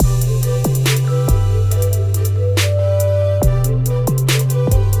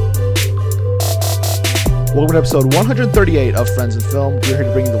Welcome to episode 138 of Friends in Film. We're here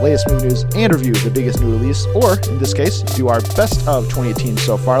to bring you the latest movie news and review the biggest new release, or in this case, do our best of 2018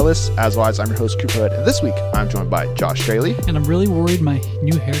 so far list. As always, I'm your host, Cooper Hood, and this week I'm joined by Josh Straley. And I'm really worried my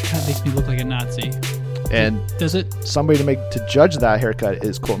new haircut makes me look like a Nazi. And does it? Somebody to judge that haircut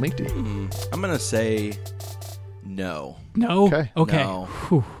is Colton Liechty. I'm going to say no. No? Okay. No.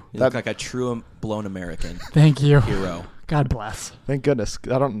 Whew. You look like a true blown American Thank you. hero. God bless. Thank goodness.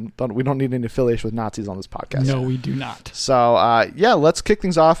 We don't need any affiliation with Nazis on this podcast. No, we do not. So, let's kick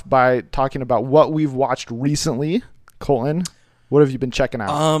things off by talking about what we've watched recently. Colton, what have you been checking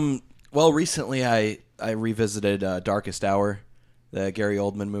out? Well, recently I revisited Darkest Hour, the Gary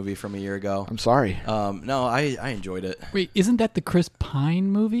Oldman movie from a year ago. I'm sorry. No, I enjoyed it. Wait, isn't that the Chris Pine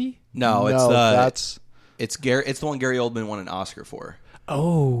movie? No, that's it's the one Gary Oldman won an Oscar for.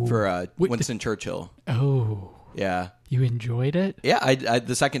 Oh. For Winston Churchill. Oh. Yeah. You enjoyed it? Yeah, I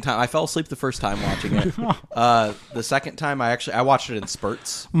the second time I fell asleep the first time watching it. The second time I watched it in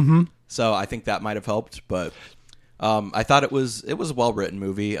spurts. Mm-hmm. So I think that might have helped, but I thought it was a well-written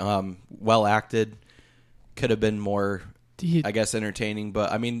movie, well acted. Could have been more I guess entertaining,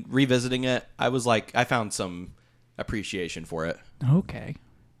 but I mean, revisiting it, I found some appreciation for it. Okay.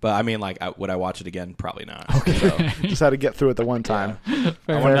 But I mean, would I watch it again? Probably not. Okay. So, just had to get through it the one time.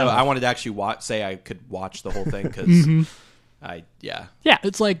 I wanted to actually say I could watch the whole thing because Yeah,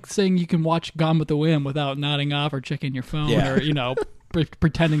 it's like saying you can watch Gone with the Wind without nodding off or checking your phone or,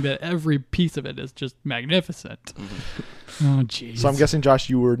 pretending that every piece of it is just magnificent. Mm-hmm. Oh, jeez. So I'm guessing, Josh,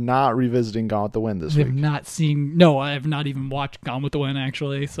 you were not revisiting Gone with the Wind this week. I have not even watched Gone with the Wind,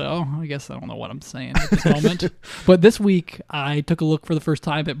 actually, so I guess I don't know what I'm saying at this moment. But this week, I took a look for the first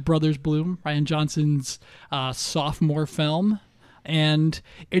time at Brothers Bloom, Rian Johnson's sophomore film, and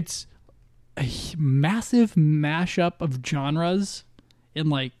it's a massive mashup of genres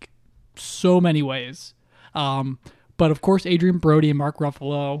in, so many ways. But, of course, Adrian Brody and Mark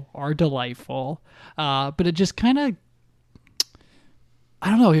Ruffalo are delightful, but it just kind of, I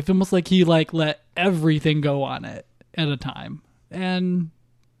don't know. It's almost like he let everything go on it at a time, and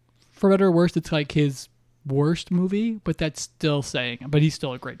for better or worse, it's like his worst movie. But that's still saying. But he's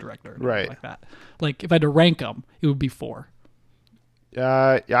still a great director, right? Like that. Like if I had to rank him, it would be 4.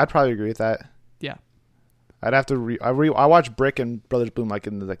 Yeah, I'd probably agree with that. Yeah, I'd have to. I watched Brick and Brothers Bloom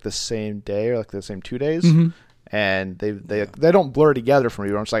in the same day or the same 2 days. Mm-hmm. And they don't blur together for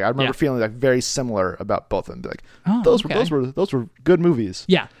me. I'm just I remember feeling very similar about both of them. Those were good movies.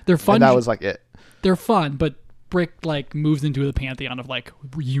 Yeah, they're fun. And that was it. They're fun, but Brick moves into the pantheon of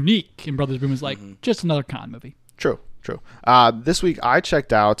unique, and Brothers Bloom is just another con movie. True. This week I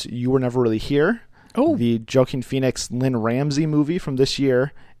checked out You Were Never Really Here. Oh, the Joaquin Phoenix, Lynn Ramsey movie from this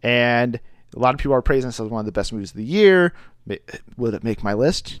year, and a lot of people are praising this as one of the best movies of the year. Will it make my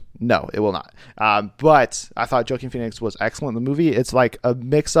list? No, it will not. But I thought Joaquin Phoenix was excellent in the movie. It's a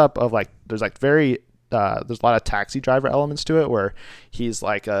mix-up of there's there's a lot of Taxi Driver elements to it, where he's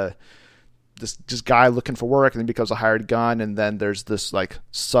this guy looking for work and then becomes a hired gun, and then there's this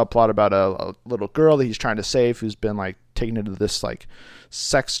subplot about a little girl that he's trying to save who's been taken into this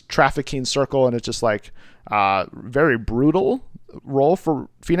sex trafficking circle, and it's just very brutal role for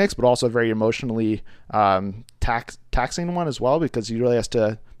Phoenix, but also a very emotionally taxing one as well, because he really has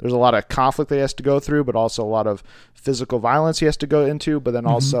to. There's a lot of conflict that he has to go through, but also a lot of physical violence he has to go into, but then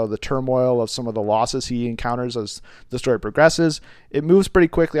also the turmoil of some of the losses he encounters as the story progresses. It moves pretty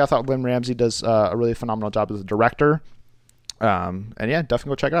quickly. I thought Lynn Ramsey does a really phenomenal job as a director. And yeah,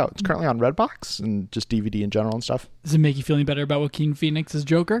 definitely go check it out. It's currently on Redbox and just DVD in general and stuff. Does it make you feel any better about Joaquin Phoenix's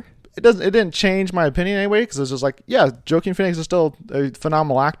Joker? It doesn't. It didn't change my opinion anyway, because it's just Joaquin Phoenix is still a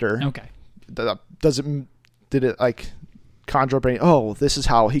phenomenal actor. Okay. Did it conjure up any? Oh, this is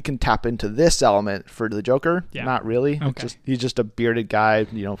how he can tap into this element for the Joker. Yeah. Not really. Okay. He's just a bearded guy,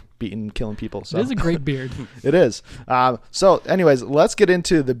 beating, killing people. So it is a great beard. It is. So, anyways, let's get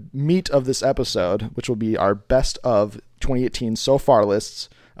into the meat of this episode, which will be our best of 2018 so far lists.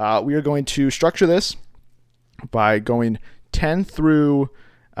 We are going to structure this by going 10 through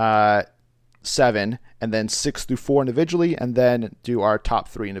 7, and then 6 through 4 individually, and then do our top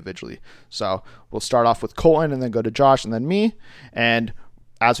 3 individually. So we'll start off with Colton, and then go to Josh, and then me. And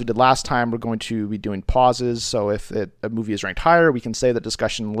as we did last time, we're going to be doing pauses. So if a movie is ranked higher, we can save that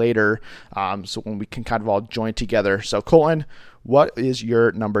discussion later. So when we can kind of all join together. So Colton, what is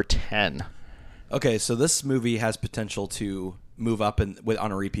your number 10? Okay, so this movie has potential to move up on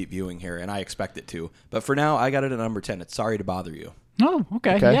a repeat viewing here, and I expect it to. But for now, I got it at number 10. It's Sorry to Bother You. Oh,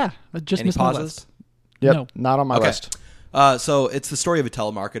 okay. Yeah. I just Any missed my pauses? list. Yep, No. not on my list. So it's the story of a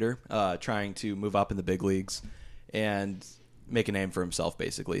telemarketer trying to move up in the big leagues and make a name for himself,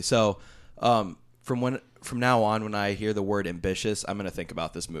 basically. So from from now on, when I hear the word ambitious, I'm going to think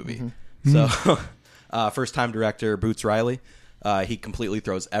about this movie. Mm-hmm. So, first-time director Boots Riley, he completely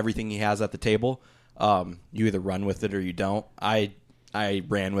throws everything he has at the table. You either run with it or you don't. I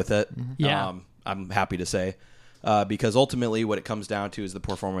ran with it. Yeah. I'm happy to say, because ultimately what it comes down to is the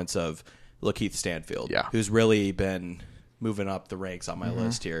performance of Lakeith Stanfield, who's really been moving up the ranks on my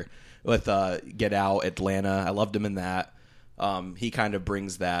list here with Get Out, Atlanta. I loved him in that. He kind of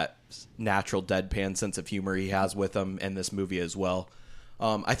brings that natural deadpan sense of humor he has with him in this movie as well.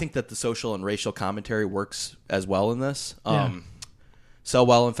 I think that the social and racial commentary works as well in this. So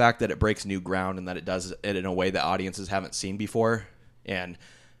well, in fact, that it breaks new ground and that it does it in a way that audiences haven't seen before. And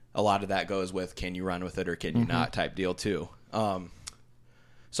a lot of that goes with can you run with it or can you not type deal too.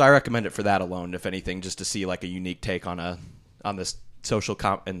 So I recommend it for that alone, if anything, just to see like a unique take on this social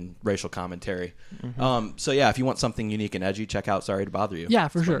and racial commentary. So yeah, if you want something unique and edgy, check out Sorry to Bother You. Yeah,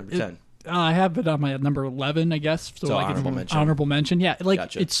 for It's sure. number 10. I have it on my number 11, I guess. So like honorable mention. Honorable mention. Yeah, like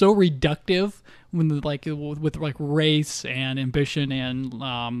Gotcha. it's so reductive when with like race and ambition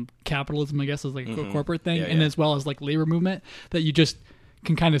and capitalism, I guess, is like a corporate thing, and as well as like labor movement, that you just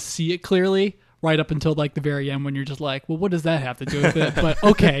can kind of see it clearly right up until like the very end when you're just like, well, what does that have to do with it? But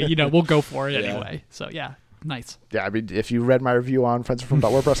okay, we'll go for it anyway. So yeah, nice. Yeah, I mean, if you read my review on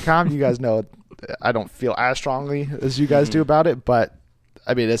friendsfrom.wordpress.com, you guys know I don't feel as strongly as you guys do about it, but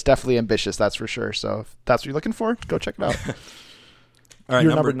I mean, it's definitely ambitious, that's for sure. So if that's what you're looking for, go check it out. All right,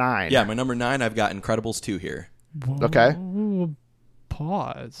 Your number 9. Yeah, my number 9, I've got Incredibles 2 here. Okay.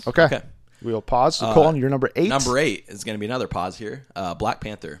 Pause. Okay. We'll pause. So Colin, you're number 8. Number 8 is going to be another pause here. Black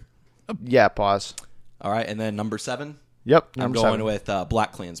Panther. Yeah, pause. All right, and then number 7. Yep, I'm number going 7. with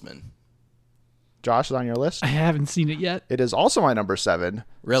Black Klansman. Josh is on your list. I haven't seen it yet. It is also my number 7.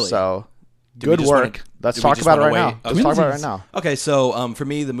 Really? So Do we good just work. wanna- Let's do we talk just about it wanna right wait? now. Okay. Let's talk about it right now. Okay, so for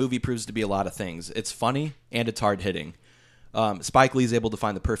me, the movie proves to be a lot of things. It's funny and it's hard hitting. Spike Lee's able to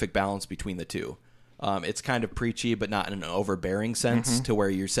find the perfect balance between the two. It's kind of preachy, but not in an overbearing sense to where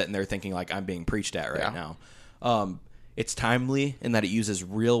you're sitting there thinking like I'm being preached at right now. It's timely in that it uses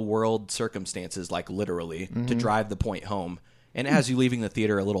real world circumstances, like literally, to drive the point home, and it has you leaving the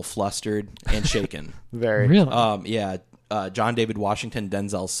theater a little flustered and shaken. Very. Really? John David Washington,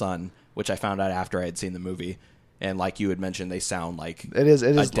 Denzel's son, which I found out after I had seen the movie. And like you had mentioned, they sound like It is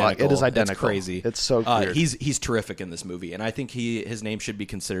identical. it is identical. It's crazy. It's so weird. He's terrific in this movie, and I think his name should be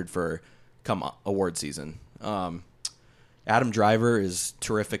considered for come award season. Adam Driver is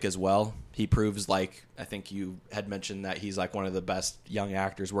terrific as well. He proves, like I think you had mentioned, that he's like one of the best young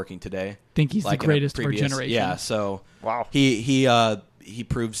actors working today. Think he's like the in a greatest of our generation. Yeah, so Wow. He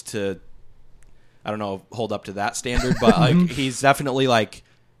proves to, I don't know, hold up to that standard, but like he's definitely like,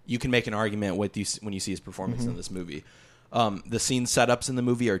 you can make an argument with you when you see his performance in this movie. The scene setups in the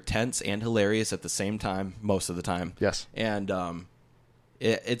movie are tense and hilarious at the same time, most of the time. Yes. And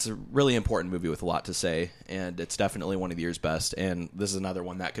it's a really important movie with a lot to say, and it's definitely one of the year's best. And this is another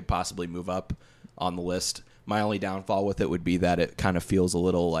one that could possibly move up on the list. My only downfall with it would be that it kind of feels a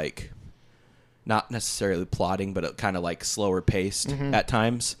little like, not necessarily plotting, but kind of like slower paced at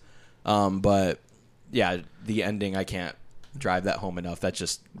times. But yeah, the ending, I can't drive that home enough. That's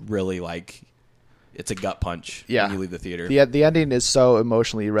just really like, it's a gut punch when you leave the theater. The ending is so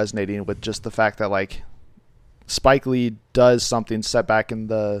emotionally resonating with just the fact that like Spike Lee does something set back in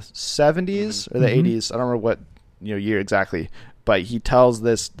the 70s or the 80s. I don't remember what year exactly, but he tells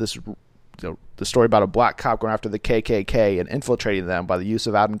this the story about a black cop going after the KKK and infiltrating them by the use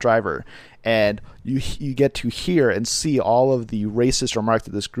of Adam Driver, and you get to hear and see all of the racist remarks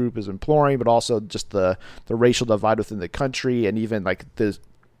that this group is imploring, but also just the racial divide within the country, and even like the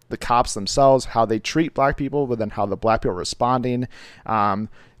cops themselves, how they treat black people, but then how the black people are responding.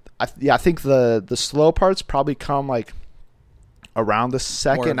 I think the slow parts probably come like around the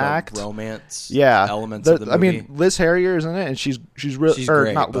second More of a act. romance Elements of the movie. I mean, Liz Harrier is in it, and she's really, She's or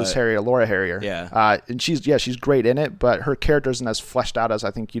great, not Liz but- Harrier, Laura Harrier. Yeah. And she's great in it, but her character isn't as fleshed out as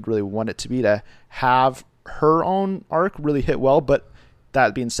I think you'd really want it to be, to have her own arc really hit well. But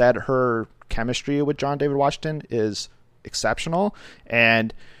that being said, her chemistry with John David Washington is exceptional,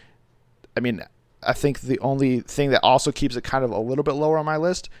 and I mean, I think the only thing that also keeps it kind of a little bit lower on my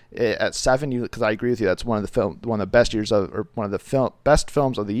list at 7, because I agree with you, that's one of the best years of, or one of the best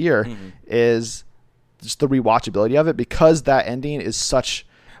films of the year, is just the rewatchability of it, because that ending is such,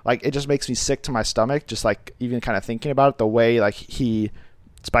 like, it just makes me sick to my stomach, just like even kind of thinking about it, the way like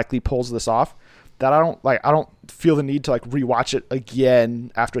Spike Lee pulls this off, that I don't feel the need to like rewatch it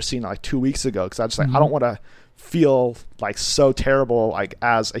again after seeing it like 2 weeks ago, because I just like I don't want to feel like so terrible like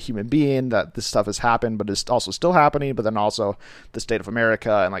as a human being that this stuff has happened, but it's also still happening, but then also the state of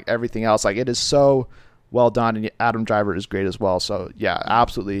America and like everything else, like it is so well done, and Adam Driver is great as well. So yeah,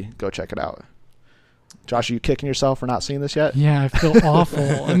 absolutely go check it out. Josh, are you kicking yourself for not seeing this yet? Yeah, I feel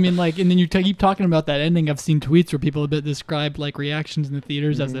awful. I mean, like, and then you keep talking about that ending. I've seen tweets where people have described like reactions in the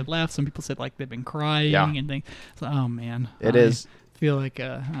theaters as they left. Some people said like they've been crying and things. So, oh man, it is. Feel like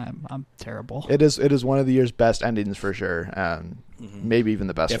I'm terrible. It is one of the year's best endings for sure. Maybe even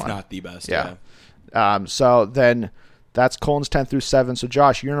the best if one. not the best. Yeah. So then that's Colin's 10 through 7. So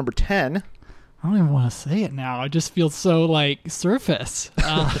Josh, you're number 10. I don't even want to say it now. I just feel so like surface.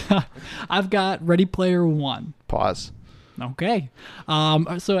 I've got Ready Player One. Pause. Okay.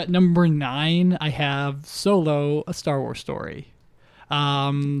 So at number 9, I have Solo: A Star Wars Story.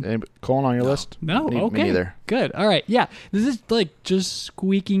 Colin on your list? No, okay. Me neither. Good. All right. Yeah. This is like just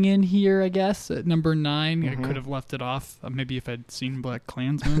squeaking in here, I guess, at number 9. I could have left it off, maybe if I'd seen Black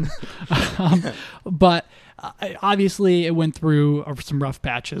Klansman. But obviously it went through some rough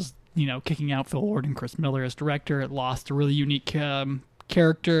patches, kicking out Phil Lord and Chris Miller as director. It lost a really unique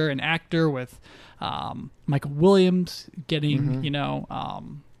character and actor with Michael Williams getting,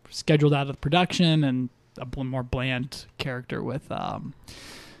 scheduled out of the production, and a more bland character with I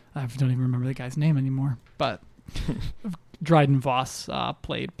don't even remember the guy's name anymore, but Dryden Voss,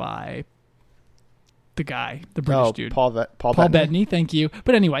 played by the British dude, Paul Bettany. Thank you.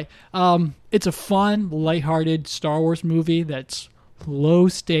 But anyway, it's a fun, lighthearted Star Wars movie that's low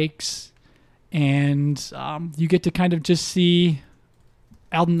stakes, and you get to kind of just see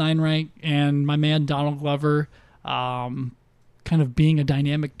Alden Ehrenreich and my man Donald Glover kind of being a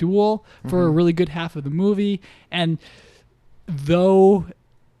dynamic duel for a really good half of the movie. And though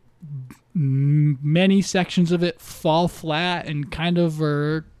many sections of it fall flat and kind of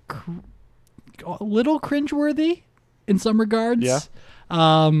are a little cringeworthy in some regards,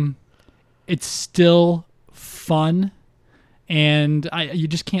 it's still fun. And you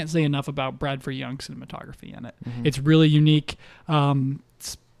just can't say enough about Bradford Young's cinematography in it. It's really unique.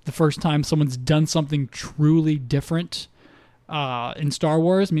 It's the first time someone's done something truly different in Star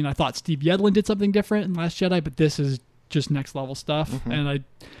Wars. I mean, I thought Steve Yedlin did something different in Last Jedi, but this is just next level stuff. And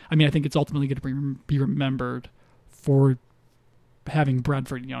I think it's ultimately going to be remembered for having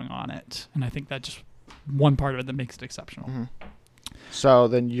Bradford Young on it. And I think that's just one part of it that makes it exceptional. So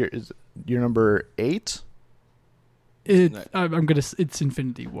then you're number 8. It's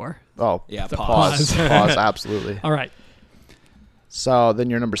Infinity War. Oh, yeah. Pause. Pause. Absolutely. All right. So then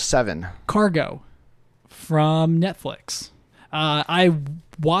you're number 7. Cargo from Netflix. I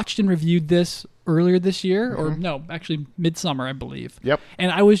watched and reviewed this earlier this year, or no, actually midsummer, I believe. Yep.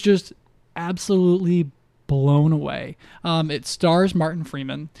 And I was just absolutely blown away. It stars Martin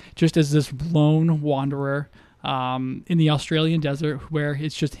Freeman just as this lone wanderer in the Australian desert, where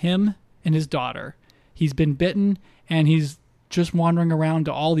it's just him and his daughter. He's been bitten, and he's just wandering around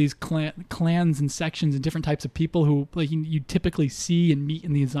to all these clans and sections and different types of people who you typically see and meet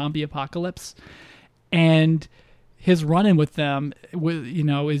in the zombie apocalypse. And his run-in with them,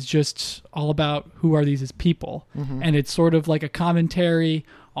 is just all about who are these as people. And it's sort of like a commentary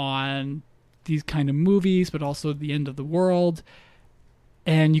on these kind of movies, but also the end of the world.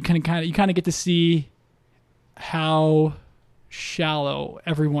 And you kind of get to see how shallow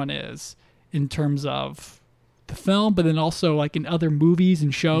everyone is in terms of the film, but then also like in other movies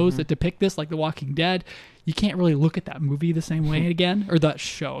and shows that depict this, like The Walking Dead. You can't really look at that movie the same way again, or that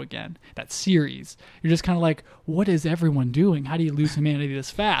show again, that series. You're just kind of like, what is everyone doing? How do you lose humanity this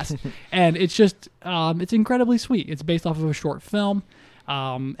fast? And it's just, it's incredibly sweet. It's based off of a short film.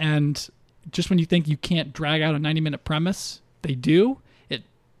 And just when you think you can't drag out a 90-minute premise, they do.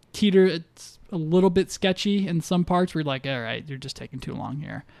 It's a little bit sketchy in some parts where you're like, all right, you're just taking too long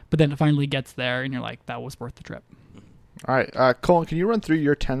here. But then it finally gets there, and you're like, that was worth the trip. All right, Colin, can you run through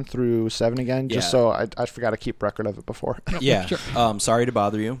your 10 through 7 again? Just so I forgot to keep record of it before. Yeah. Sure. Sorry to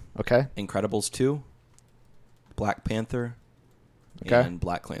bother you. Okay. Incredibles 2, Black Panther, and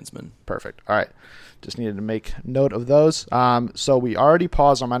Black Klansman. Perfect. All right. Just needed to make note of those. So we already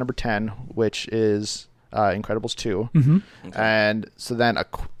paused on my number 10, which is Incredibles 2. Okay. And so then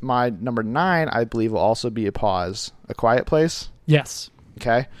my number 9, I believe, will also be a pause. A Quiet Place. Yes.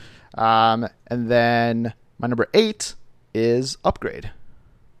 Okay. And then my number 8 is Upgrade.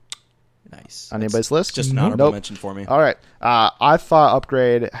 Nice. On anybody's list? Just an honorable mention for me. All right. I thought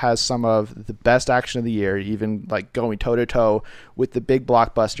Upgrade has some of the best action of the year, even like going toe to toe with the big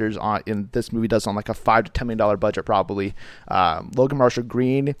blockbusters in this movie does on like a $5 to $10 million budget probably. Logan Marshall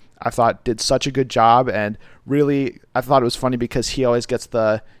Green, I thought did such a good job, and really I thought it was funny because he always gets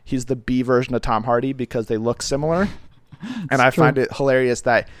he's the B version of Tom Hardy because they look similar. And I find it hilarious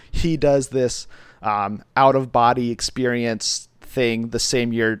that he does this out of body experience thing the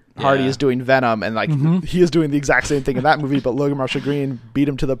same year Hardy Yeah. is doing Venom, and like he is doing the exact same thing in that movie, but Logan Marshall Green beat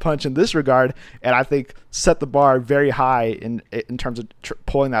him to the punch in this regard, and I think set the bar very high in terms of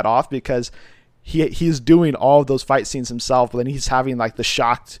pulling that off, because he's doing all of those fight scenes himself, but then he's having like the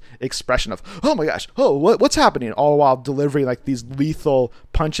shocked expression of, oh my gosh, oh what's happening, all while delivering like these lethal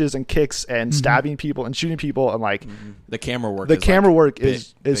punches and kicks and stabbing people and shooting people, and like The camera work. the is camera like work big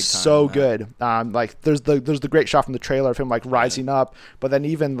is time so in that. good. Like there's the great shot from the trailer of him like rising up, but then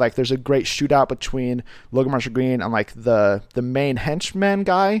even like there's a great shootout between Logan Marshall Green and like the main henchman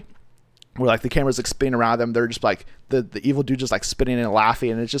guy, where like the camera's like spinning around them. They're just like the evil dude just like spinning and laughing,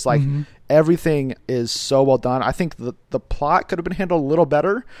 and it's just like everything is so well done. I think the plot could have been handled a little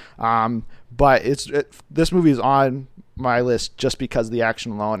better, but this movie is on my list just because of the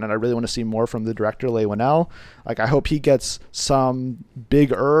action alone, and I really want to see more from the director Leigh Whannell. Like I hope he gets some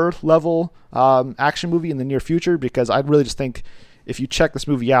bigger level action movie in the near future, because I really just think if you check this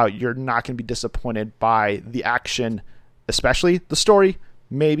movie out, you're not going to be disappointed by the action, especially the story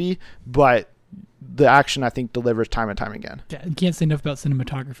maybe, but the action I think delivers time and time again. Yeah, you can't say enough about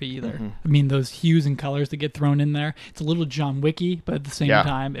cinematography either. I mean, those hues and colors that get thrown in there, it's a little John Wicky, but at the same Yeah.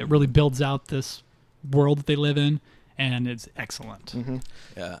 time, it really builds out this world that they live in, and it's excellent.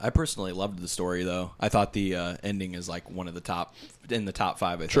 Yeah, I personally loved the story though. I thought the ending is like one of the top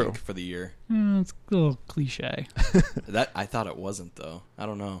 5, I True. think, for the year. It's a little cliche. That I thought it wasn't though. I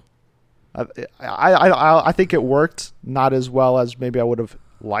don't know. I think it worked not as well as maybe I would have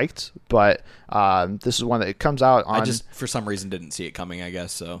liked, but this is one that it comes out on. I just for some reason didn't see it coming. I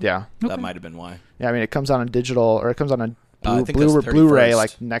guess so. yeah. that Okay. might have been why. Yeah, I mean, it comes out on digital, or it comes out on I think that's Blu-ray 31st.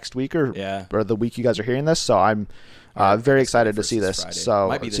 like next week or Yeah. the week you guys are hearing this. So I'm very excited to see this. So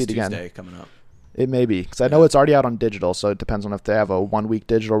might be this see it again. Tuesday coming up. It may be, because I know it's already out on digital, so it depends on if they have a 1 week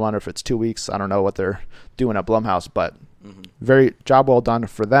digital run or if it's 2 weeks. I don't know what they're doing at Blumhouse, but very job well done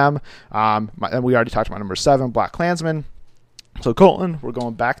for them. And we already talked about number 7, Black Klansman. So Colton, we're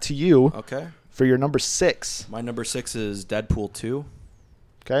going back to you Okay. for your number 6. My number 6 is Deadpool 2.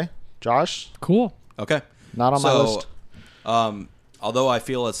 Okay, Josh, Cool. Okay. not on my list. Although I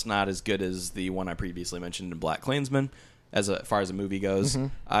feel it's not as good as the one I previously mentioned in Black Klansman, as far as a movie goes,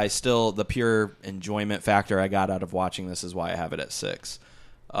 I still, the pure enjoyment factor I got out of watching this is why I have it at 6.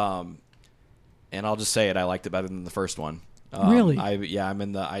 And I'll just say it, I liked it better than the first one. Really? I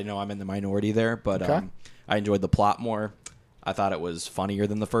know I'm in the minority there, but Okay. I enjoyed the plot more. I thought it was funnier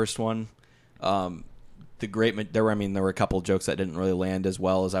than the first one. There were a couple of jokes that didn't really land as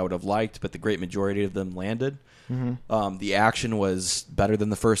well as I would have liked, but the great majority of them landed. The action was better than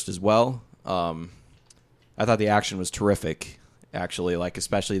the first as well. I thought the action was terrific, actually. Like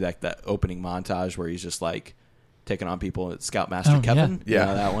especially like that opening montage where he's just like taking on people. Scoutmaster Oh, Kevin, yeah. You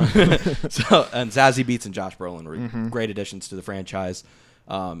know, that one. So and Zazie Beetz and Josh Brolin were great additions to the franchise.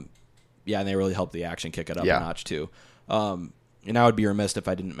 And they really helped the action kick it up Yeah. a notch too. And I would be remiss if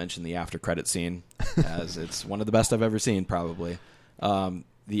I didn't mention the after credit scene, as it's one of the best I've ever seen, probably.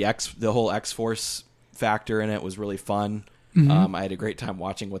 The whole X-Force factor in it was really fun. I had a great time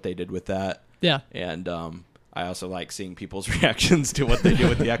watching what they did with that. Yeah. And I also like seeing people's reactions to what they do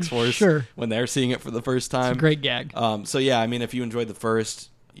with the X-Force Sure. when they're seeing it for the first It's time. a great gag. So yeah, I mean, if you enjoyed the first,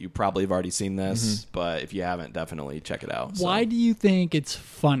 you probably have already seen this, but if you haven't, definitely check it out. So. Why do you think it's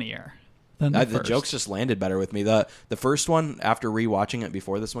funnier than the The first? jokes just landed better with me. The first one, after rewatching it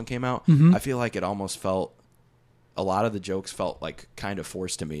before this one came out, I feel like it almost felt, a lot of the jokes felt like kind of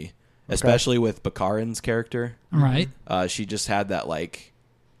forced to me, especially with Bakarin's character. Right. She just had that like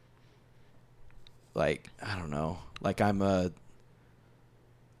I don't know, like I'm a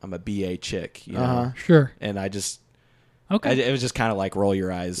BA chick, you know, Sure. and I just Okay. it was just kind of like roll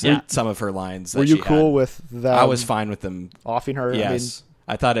your eyes. Yeah. At some of her lines. That Were you she cool had. with that? I was fine with them. offing her. Yes,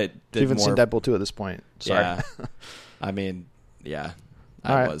 I thought it I mean, did you've even more. seen Deadpool 2 at this point. Sorry. Yeah, I mean, yeah,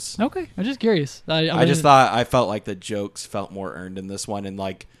 All I right. was. Okay. I'm just curious. I just thought I felt like the jokes felt more earned in this one, and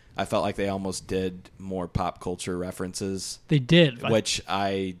like I felt like they almost did more pop culture references, they did. which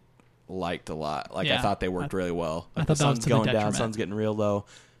I liked a lot. Like I Yeah. thought they worked really well. Like thought the that was sun's to the going down, detriment. sun's getting real low,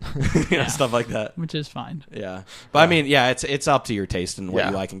 Yeah. stuff like that. which is fine. Yeah, but I mean, yeah, it's up to your taste and what Yeah.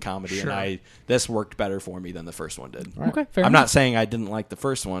 you like in comedy, Sure. and this worked better for me than the first one did. Okay. Fair I'm enough. not saying I didn't like the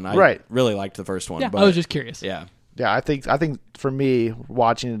first one. I Right. really liked the first one. Yeah. but I was just curious. yeah. Yeah, I think for me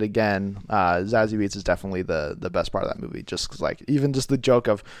watching it again, Zazie Beetz is definitely the best part of that movie. Just 'cause, like, even just the joke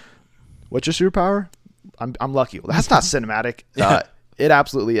of, "What's your superpower?" I'm lucky. Well, that's not cinematic. It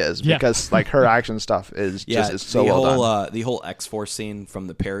absolutely is, Yeah. because like her action stuff is just is so the well whole done. the whole X-Force scene from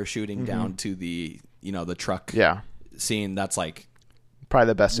the parachuting down to the the truck Yeah, scene, that's like probably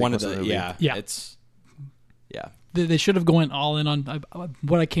the best one of sequence the movie. Yeah. it's they should have gone all in on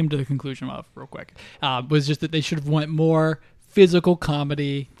what I came to the conclusion of real quick was just that they should have went more physical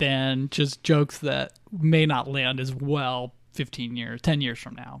comedy than just jokes that may not land as well 10 years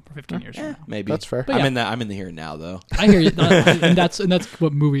from now, or 15 years from now. Maybe That's fair. But yeah. I'm in the here and now though. I hear you, and that's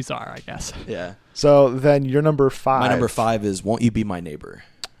what movies are, I guess. Yeah. So then your number 5. My number 5 is Won't You Be My Neighbor?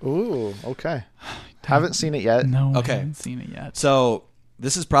 Ooh, okay. Haven't seen it yet. No, Okay. I haven't seen it yet. So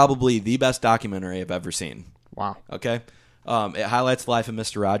this is probably the best documentary I've ever seen. Wow. Okay. It highlights the life of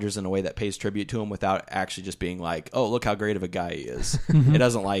Mr. Rogers in a way that pays tribute to him without actually just being like, oh, look how great of a guy he is. It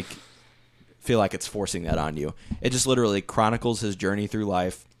doesn't like feel like it's forcing that on you. It just literally chronicles his journey through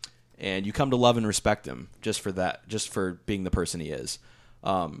life, and you come to love and respect him just for that, just for being the person he is.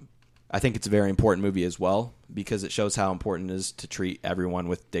 I think it's a very important movie as well because it shows how important it is to treat everyone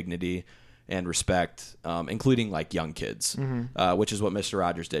with dignity and respect, including like young kids, which is what Mr.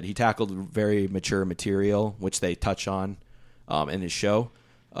 Rogers did. He tackled very mature material, which they touch on in his show,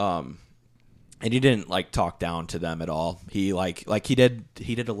 and he didn't like talk down to them at all. He he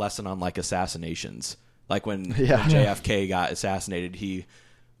did a lesson on like assassinations, like when JFK got assassinated. He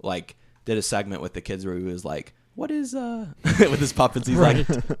like did a segment with the kids where he was like, what is with his puppets, he's like,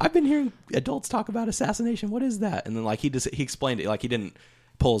 I've been hearing adults talk about assassination, what is that? And then like he explained it, like he didn't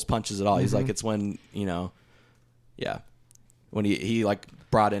pull his punches at all. He's like, it's when when he like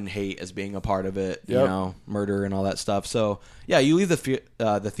brought in hate as being a part of it, you know, murder and all that stuff. So yeah, you leave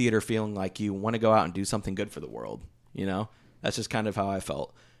the theater feeling like you want to go out and do something good for the world. You know, that's just kind of how I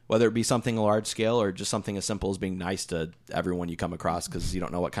felt. Whether it be something large scale or just something as simple as being nice to everyone you come across because you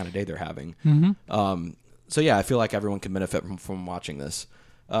don't know what kind of day they're having. So yeah, I feel like everyone can benefit from watching this.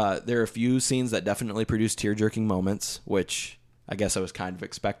 There are a few scenes that definitely produce tear-jerking moments, which I guess I was kind of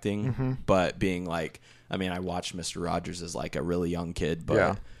expecting, but being like, I mean, I watched Mr. Rogers as like a really young kid,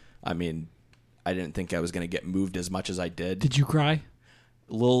 but I mean, I didn't think I was going to get moved as much as I did. Did you cry?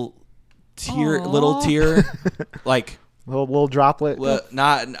 Little tear, like little droplet.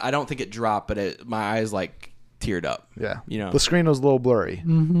 I don't think it dropped, but my eyes like teared up. Yeah, you know, the screen was a little blurry.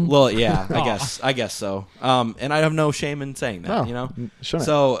 Well, yeah, I guess so. And I have no shame in saying that. You know, shouldn't.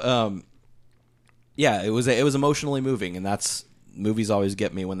 So, yeah, it was emotionally moving, and that's movies always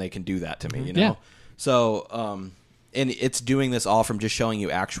get me when they can do that to me. You know, Yeah. So, and it's doing this all from just showing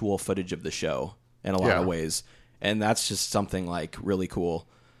you actual footage of the show in a lot of ways, and that's just something like really cool.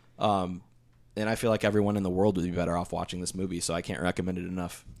 And I feel like everyone in the world would be better off watching this movie, so I can't recommend it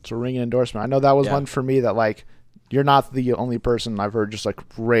enough. It's a ringing endorsement. I know that was one for me that like you're not the only person I've heard just like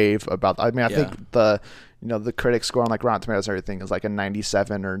rave about. I mean, I think the critic score on like Rotten Tomatoes and everything is like a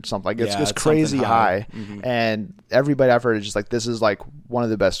 97 or something. Like it's just crazy high. And everybody I've heard is just like this is like one of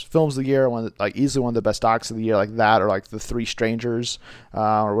the best films of the year, easily one of the best docs of the year, like that, or like The Three Strangers,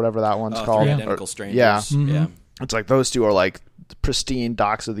 or whatever that one's called. Three Identical Strangers. Yeah. Yeah. It's like those two are like pristine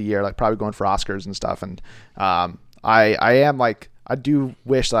docs of the year, like probably going for Oscars and stuff. And I do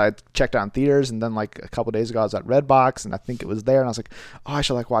wish that I'd checked out in theaters, and then like a couple days ago I was at Redbox and I think it was there, and I was like, oh, I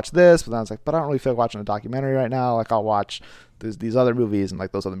should like watch this, but then I was like, but I don't really feel like watching a documentary right now. Like I'll watch these other movies, and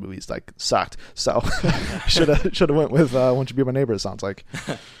like those other movies like sucked. So should have went with Won't You Be My Neighbor, it sounds like.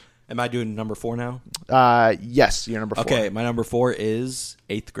 Am I doing number 4 now? Yes, you're number 4. Okay, my number 4 is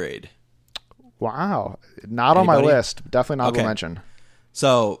 8th Grade. Wow. Not on my list. Definitely not to mention.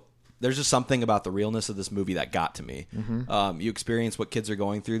 So there's just something about the realness of this movie that got to me. You experience what kids are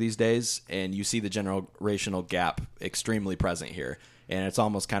going through these days, and you see the generational gap extremely present here, and it's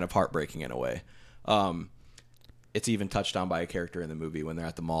almost kind of heartbreaking in a way. It's even touched on by a character in the movie when they're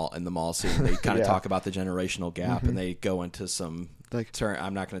at the mall, in the mall scene. They kind of talk about the generational gap, and they go into some term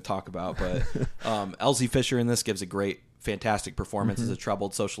I'm not going to talk about, but Elsie Fisher in this gives a fantastic performance as a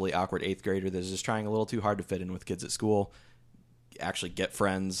troubled, socially awkward 8th grader that's just trying a little too hard to fit in with kids at school, actually get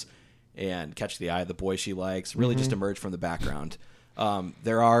friends, and catch the eye of the boy she likes, really just emerge from the background.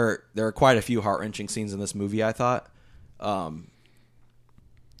 There are quite a few heart-wrenching scenes in this movie, I thought,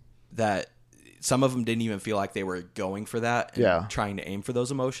 that some of them didn't even feel like they were going for that and trying to aim for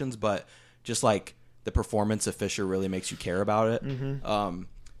those emotions, but just like the performance of Fisher really makes you care about it.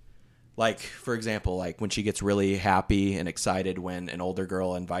 Like, for example, like when she gets really happy and excited when an older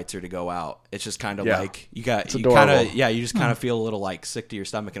girl invites her to go out, it's just kind of like you just kind of feel a little like sick to your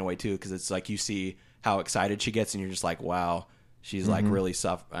stomach in a way too, because it's like you see how excited she gets and you're just like, wow, she's like really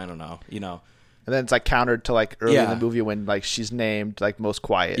I don't know, you know. And then it's like countered to like early in the movie when like she's named like most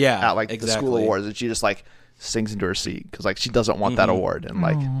quiet at like the school awards, and she just like sinks into her seat because like she doesn't want that award, and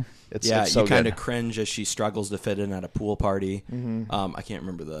like it's so you kind of cringe as she struggles to fit in at a pool party. I can't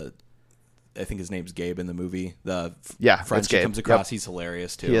remember I think his name's Gabe in the movie. The friend she comes across, he's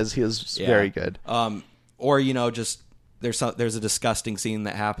hilarious too. He is very good. or just there's a disgusting scene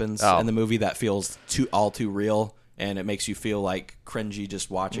that happens in the movie that feels too real, and it makes you feel like cringy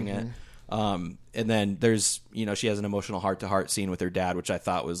just watching it. And then there's she has an emotional heart-to-heart scene with her dad, which I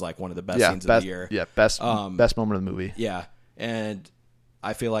thought was like one of the best scenes of the year. Yeah, best moment of the movie. Yeah, and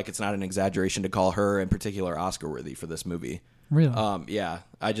I feel like it's not an exaggeration to call her in particular Oscar worthy for this movie. Really? Yeah,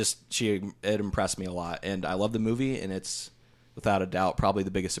 it impressed me a lot, and I love the movie, and it's without a doubt probably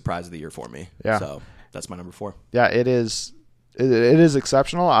the biggest surprise of the year for me. Yeah. So that's my number 4. Yeah, it is. It is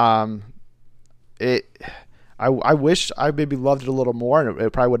exceptional. I wish I maybe loved it a little more, and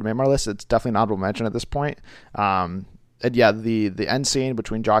it probably would have made my list. It's definitely an honorable mention at this point. And yeah, the end scene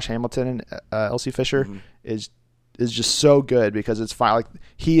between Josh Hamilton and Elsie Fisher is just so good, because it's fine. Like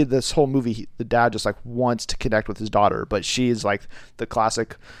this whole movie, the dad just like wants to connect with his daughter, but she's like the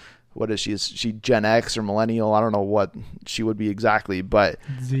classic. What is she? Is she Gen X or millennial? I don't know what she would be exactly, but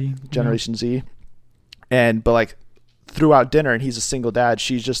Generation Z. But like throughout dinner, and he's a single dad,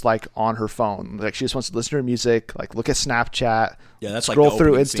 she's just like on her phone. Like she just wants to listen to her music, like look at Snapchat, that's scroll like the through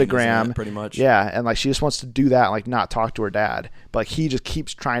opening scene, Instagram, isn't it, pretty much. Yeah, and like she just wants to do that, and like not talk to her dad. But like he just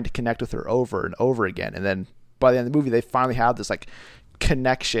keeps trying to connect with her over and over again, and then by the end of the movie, they finally have this like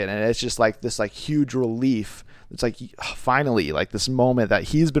connection, and it's just like this like huge relief. It's like finally like this moment that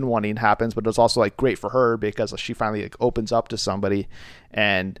he's been wanting happens, but it's also like great for her because she finally like opens up to somebody.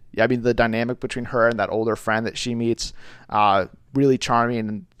 And yeah, I mean the dynamic between her and that older friend that she meets, really charming.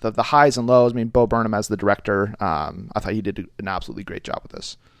 And the highs and lows. I mean, Bo Burnham as the director, I thought he did an absolutely great job with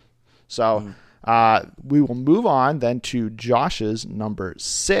this. So we will move on then to Josh's number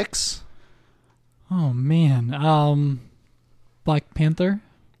 6. Oh man, Black Panther.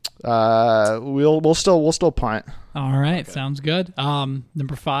 We'll still punt. All right, sounds good.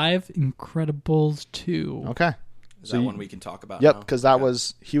 Number 5, Incredibles 2. Okay, Is that one we can talk about? Yep, now?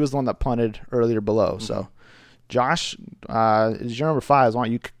 because he was the one that punted earlier below. So, Josh, is your number 5? Why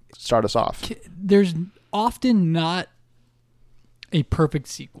don't you start us off? There's often not a perfect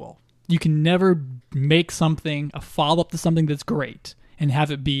sequel. You can never make something a follow up to something that's great and have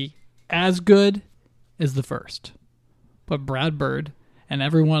it be as good as the first. But Brad Bird and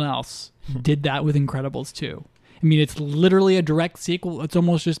everyone else did that with Incredibles 2. I mean, it's literally a direct sequel. It's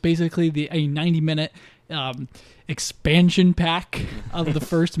almost just basically a 90-minute expansion pack of the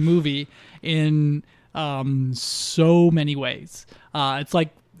first movie in so many ways. It's like,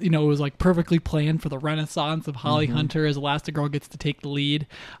 it was like perfectly planned for the renaissance of Holly Hunter as Elastigirl gets to take the lead,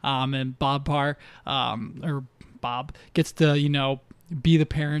 and Bob gets to, be the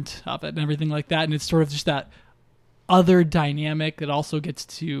parent of it and everything like that. And it's sort of just that other dynamic that also gets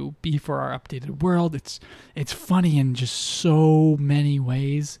to be for our updated world. It's funny in just so many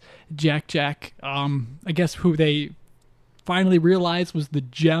ways. Jack, I guess who they finally realized was the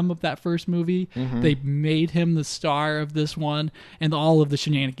gem of that first movie. They made him the star of this one, and all of the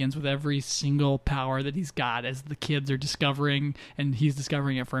shenanigans with every single power that he's got as the kids are discovering, and he's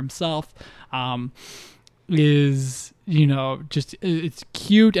discovering it for himself, is, just, it's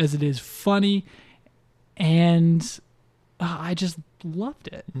cute as it is funny. And I just loved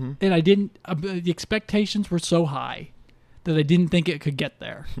it. And I didn't, the expectations were so high that I didn't think it could get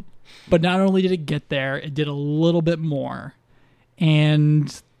there. But not only did it get there, it did a little bit more.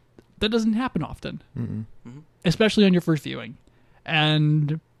 And that doesn't happen often, especially on your first viewing.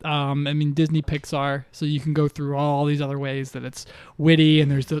 And, I mean, Disney Pixar, so you can go through all these other ways that it's witty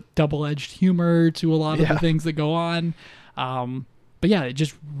and there's the double-edged humor to a lot of the things that go on. But yeah, it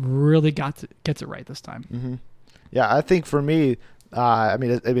just really gets it right this time. Yeah, I think for me, I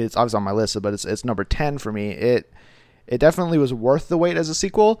mean, it's obviously on my list, but it's number 10 for me. It definitely was worth the wait as a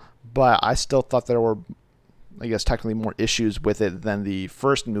sequel, but I still thought there were, I guess, technically more issues with it than the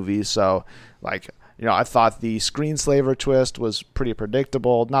first movie. So, like, I thought the screenslaver twist was pretty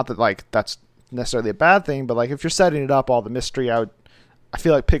predictable. Not that like that's necessarily a bad thing, but like if you're setting it up, all the mystery, I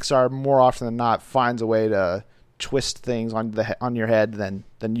feel like Pixar more often than not finds a way to twist things on your head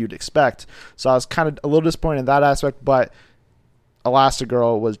than you'd expect. So I was kind of a little disappointed in that aspect, but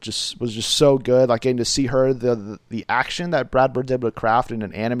Elastigirl was just so good. Like getting to see her, the action that Brad Bird's able to craft in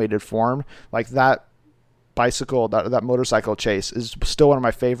an animated form, like that bicycle, that motorcycle chase is still one of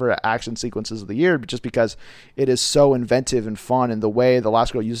my favorite action sequences of the year, just because it is so inventive and fun in the way the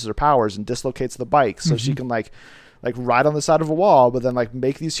Elastigirl uses her powers and dislocates the bike so she can like ride on the side of a wall, but then like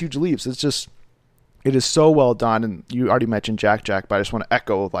make these huge leaps. It is so well done. And you already mentioned Jack, but I just want to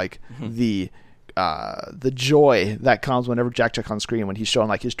echo like the the joy that comes whenever Jack on screen when he's showing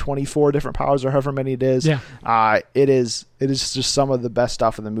like his 24 different powers or however many it is. It is just some of the best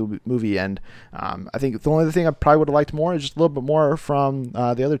stuff in the movie. And I think the only thing I probably would have liked more is just a little bit more from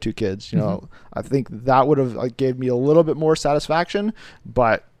the other two kids. You know, I think that would have gave me a little bit more satisfaction,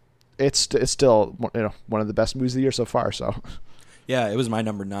 but it's still, you know, one of the best movies of the year so far. So. Yeah, it was my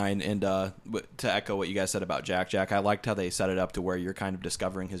number 9, and to echo what you guys said about Jack, I liked how they set it up to where you're kind of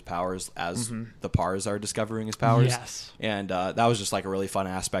discovering his powers as the Pars are discovering his powers. Yes. And that was just like a really fun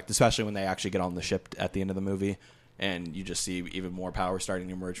aspect, especially when they actually get on the ship at the end of the movie, and you just see even more power starting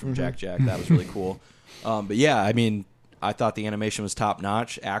to emerge from Jack. That was really cool. But yeah, I mean, I thought the animation was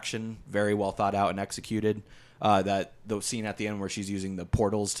top-notch, action, very well thought out and executed. That the scene at the end where she's using the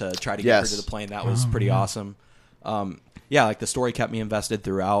portals to try to get her to the plane, that was pretty awesome. Yeah, like the story kept me invested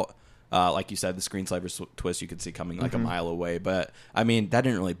throughout. Like you said, the screensaver twist you could see coming like a mile away. But, I mean, that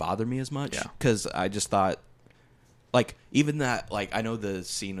didn't really bother me as much because I just thought, like, even that, like, I know the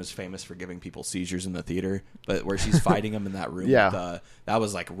scene was famous for giving people seizures in the theater, but where she's fighting them in that room, that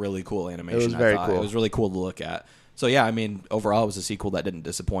was, like, really cool animation. It was very cool. It was really cool to look at. So, yeah, I mean, overall, it was a sequel that didn't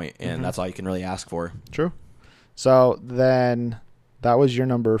disappoint, and that's all you can really ask for. True. So, then... That was your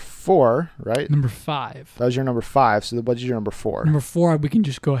number 4, right? Number 5. That was your number 5. So what's your number 4? Number 4, we can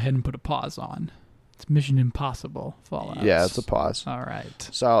just go ahead and put a pause on. It's Mission Impossible Fallout. Yeah, it's a pause. All right.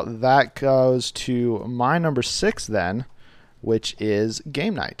 So that goes to my number 6 then, which is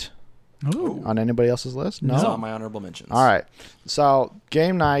Game Night. Ooh. On anybody else's list? No. It's on my honorable mentions. All right. So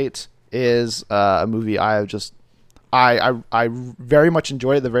Game Night is a movie I very much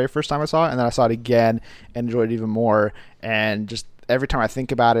enjoyed it the very first time I saw it, and then I saw it again and enjoyed it even more. And just every time I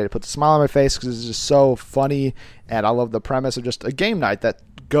think about it, it puts a smile on my face because it's just so funny, and I love the premise of just a game night that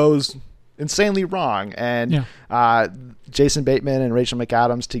goes insanely wrong. And Jason Bateman and Rachel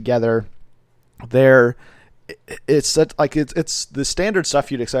McAdams together, it's such, like it's the standard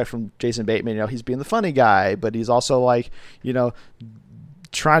stuff you'd expect from Jason Bateman. You know, he's being the funny guy, but he's also like, you know,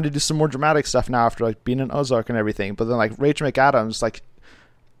 trying to do some more dramatic stuff now after like being in Ozark and everything. But then like Rachel McAdams, like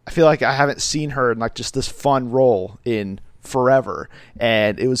I feel like I haven't seen her in like just this fun role in forever,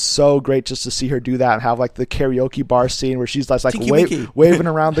 and it was so great just to see her do that and have like the karaoke bar scene where she's like waving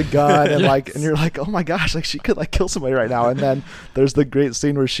around the gun and like, and you're like, oh my gosh, like she could like kill somebody right now. And then there's the great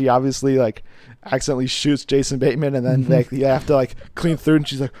scene where she obviously like accidentally shoots Jason Bateman, and then like you have to like clean through, and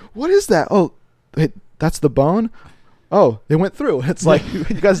she's like, what is that? Oh, wait, that's the bone. Oh, it went through. It's like you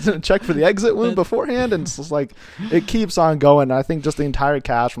guys didn't check for the exit wound beforehand, and it's just like it keeps on going. And I think just the entire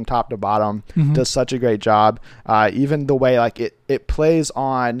cast from top to bottom does such a great job. Even the way like it plays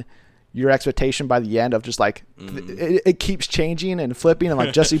on your expectation by the end of just like it keeps changing and flipping, and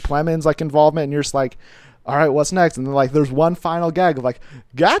like Jesse Plemons like involvement, and you're just like, all right, what's next? And then like there's one final gag of like,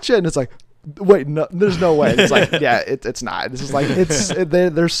 gotcha, and it's like, wait, no, there's no way. It's like, yeah, it's not. This is like,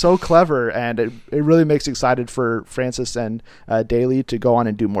 they're so clever, and it really makes me excited for Francis and Daly to go on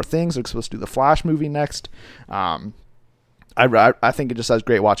and do more things. They're supposed to do the Flash movie next. I think it just has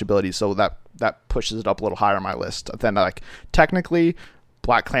great watchability, so that pushes it up a little higher on my list. Then like technically,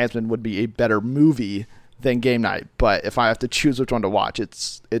 Black Klansman would be a better movie than Game Night, but if I have to choose which one to watch,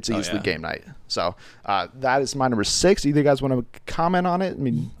 it's easily Game Night. So that is my number 6. Either you guys want to comment on it? I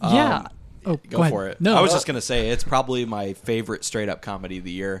mean, yeah. Go for it. No, I was just going to say it's probably my favorite straight up comedy of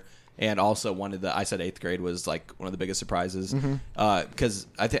the year, and also one of the, I said 8th Grade was like one of the biggest surprises, because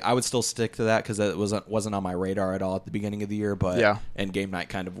I think I would still stick to that because it wasn't on my radar at all at the beginning of the year, but and Game Night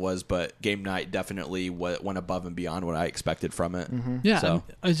kind of was, but Game Night definitely went above and beyond what I expected from it. Yeah, so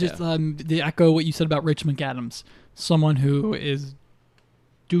I was just to echo what you said about Rachel McAdams, someone who is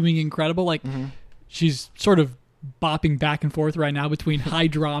doing incredible. Like she's sort of bopping back and forth right now between high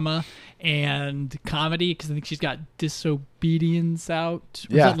drama and comedy, because I think she's got Disobedience out.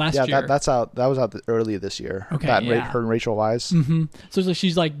 Was that last year? That's out. That was out early this year. Okay, her and Rachel Weisz. So it's like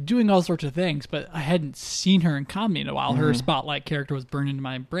she's like doing all sorts of things, but I hadn't seen her in comedy in a while. Her Spotlight character was burned into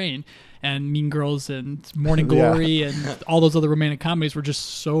my brain, and Mean Girls and Morning Glory and all those other romantic comedies were just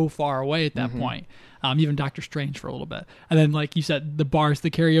so far away at that point. Even Doctor Strange for a little bit, and then like you said, the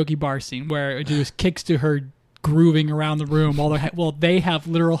karaoke bar scene where it just kicks to her grooving around the room while they have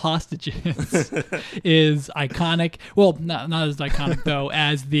literal hostages is iconic. Well, not as iconic though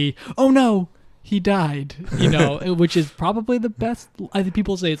as the "oh no, he died," you know, which is probably the best. I think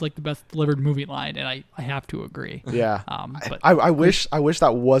people say it's like the best delivered movie line, and I have to agree. Yeah, but I wish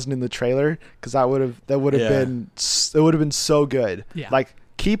that wasn't in the trailer, because that would have been so good. Yeah. Like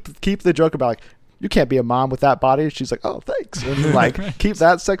keep the joke about like, you can't be a mom with that body. She's like, oh, thanks. And like keep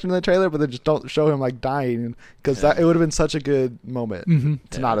that section in the trailer, but then just don't show him like dying, because it would have been such a good moment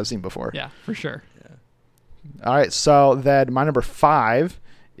to not have seen before. Yeah, for sure. All right, so then my number 5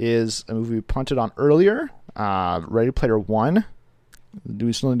 is a movie we punted on earlier, Ready Player One. Do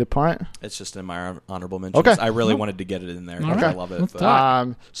we still need to punt? It's just in my honorable mentions. Okay. I really wanted to get it in there because Okay. I love it. Let's But,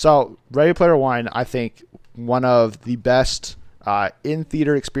 talk. So Ready Player One, I think one of the best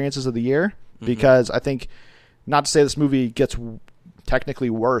in-theater experiences of the year, because I think, not to say this movie gets technically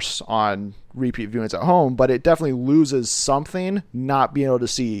worse on repeat viewings at home, but it definitely loses something not being able to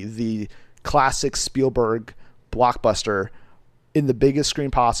see the classic Spielberg blockbuster in the biggest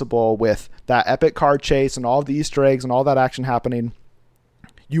screen possible, with that epic car chase and all of the Easter eggs and all that action happening.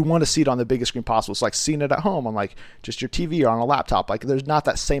 You want to see it on the biggest screen possible. It's like seeing it at home on like just your TV or on a laptop. Like there's not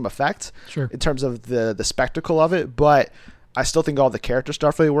that same effect in terms of the spectacle of it, but I still think all the character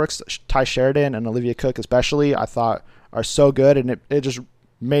stuff really works. Ty Sheridan and Olivia Cooke especially, I thought are so good, and it just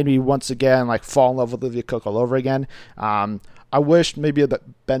made me once again like fall in love with Olivia Cooke all over again. I wish maybe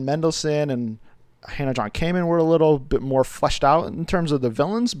Ben Mendelsohn and Hannah John Kamen were a little bit more fleshed out in terms of the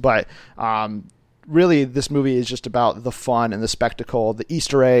villains, but really this movie is just about the fun and the spectacle, the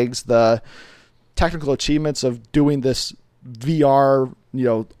Easter eggs, the technical achievements of doing this VR,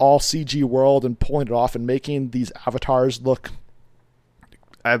 all CG world and pulling it off and making these avatars look,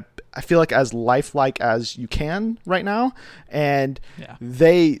 I feel like, as lifelike as you can right now. And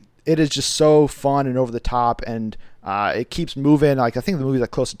it is just so fun and over the top, and it keeps moving. Like I think the movie's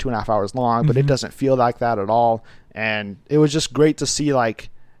like close to 2.5 hours long, but it doesn't feel like that at all. And it was just great to see, like,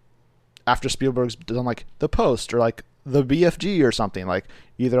 after Spielberg's done like The Post or like the BFG or something, like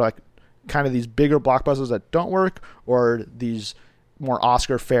either like kind of these bigger blockbusters that don't work or these more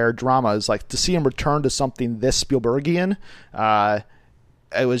Oscar fair dramas, like to see him return to something this Spielbergian,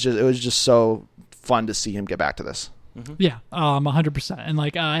 it was just so fun to see him get back to this. Yeah, 100%. And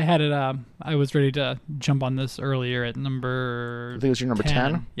like I had it, I was ready to jump on this earlier at number. I think it was your number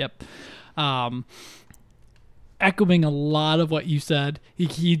 10. Yep. Echoing a lot of what you said,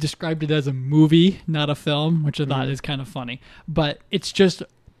 he described it as a movie, not a film, which I thought is kind of funny. But it's just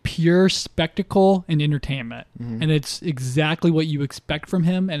pure spectacle and entertainment, and it's exactly what you expect from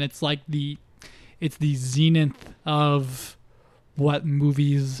him. And it's like the zenith of what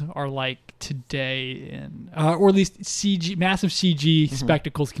movies are like today, or at least massive CG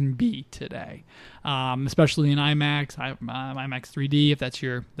spectacles can be today, especially in IMAX, IMAX 3D, if that's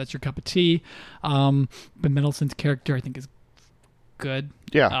your cup of tea. But Mendelsohn's character, I think, is good.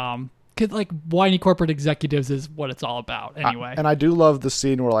 Yeah. Cause like whiny corporate executives is what it's all about anyway. And I do love the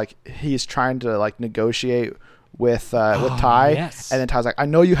scene where like he's trying to like negotiate with Ty, yes. and then Ty's like, I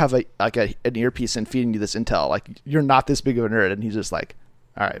know you have an earpiece and feeding you this intel, like you're not this big of a nerd, and he's just like,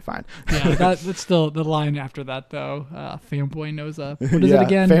 all right, fine. Yeah, that's still the line after that though. Fanboy knows a what is it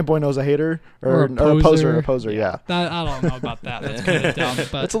again? Fanboy knows a hater or a poser. Yeah. That, I don't know about that. That's kind of dumb,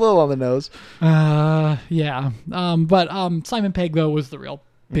 but it's a little on the nose. Yeah. But Simon Pegg though was the real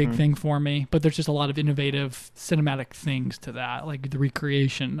big thing for me, but there's just a lot of innovative cinematic things to that, like the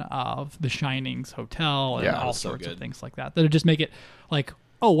recreation of The Shining's hotel and all sorts of things like that just make it like,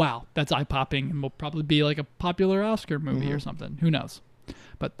 oh wow, that's eye-popping and will probably be like a popular Oscar movie or something. Who knows?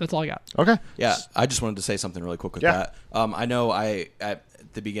 But that's all I got. Okay. Yeah, I just wanted to say something really quick with that. I know at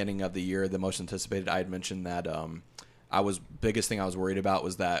the beginning of the year, the most anticipated, I had mentioned that biggest thing I was worried about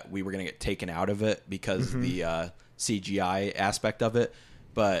was that we were going to get taken out of it because the CGI aspect of it.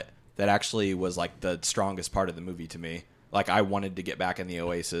 But that actually was like the strongest part of the movie to me. Like I wanted to get back in the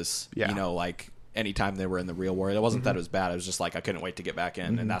Oasis, like anytime they were in the real world. It wasn't that it was bad. It was just like I couldn't wait to get back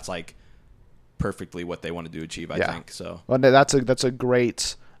in, and that's like perfectly what they wanted to achieve. I think so. Well, that's a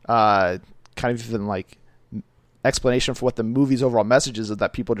great kind of even like explanation for what the movie's overall message is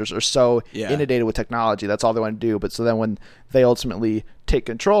that people just are so inundated with technology. That's all they want to do. But so then when they ultimately take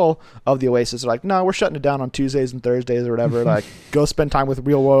control of the Oasis, they're like, no, we're shutting it down on Tuesdays and Thursdays or whatever. Like, go spend time with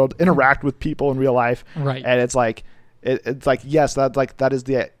real world, interact with people in real life. Right. And it's like, it's like, yes, that is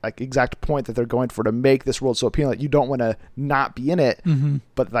the like exact point that they're going for, to make this world so appealing that you don't want to not be in it.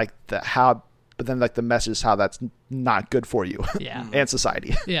 But like but then like the message is how that's not good for you and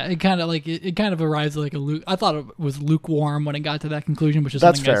society. Yeah, it kind of arrives like I thought it was lukewarm when it got to that conclusion, which is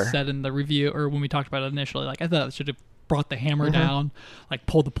something I said in the review or when we talked about it initially. Like I thought it should have brought the hammer down, like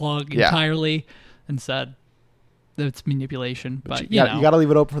pulled the plug entirely, and said that it's manipulation. But you got to leave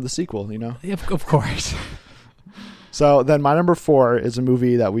it open for the sequel, Of course. So then my number 4 is a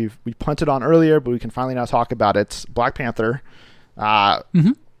movie that we punted on earlier, but we can finally now talk about it. It's Black Panther.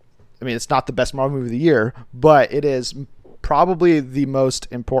 I mean, it's not the best Marvel movie of the year, but it is probably the most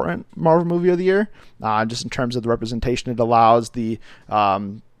important Marvel movie of the year, just in terms of the representation it allows, the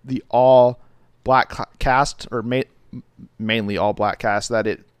all black cast, or mainly all black cast, that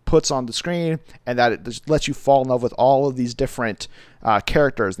it puts on the screen, and that it just lets you fall in love with all of these different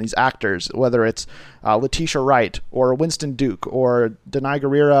characters and these actors, whether it's Letitia Wright or Winston Duke or Danai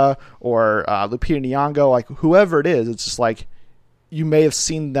Gurira or Lupita Nyong'o, like whoever it is. It's just like you may have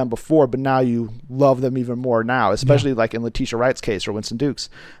seen them before, but now you love them even more now, especially like in Letitia Wright's case or Winston Duke's.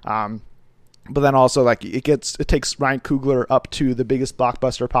 But then also, like, it takes Ryan Coogler up to the biggest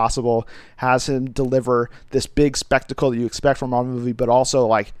blockbuster possible, has him deliver this big spectacle that you expect from a Marvel movie, but also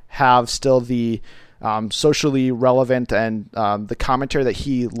like have still the socially relevant and the commentary that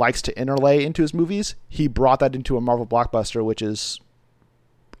he likes to interlay into his movies. He brought that into a Marvel blockbuster, which is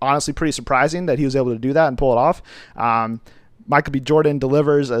honestly pretty surprising that he was able to do that and pull it off. Michael B. Jordan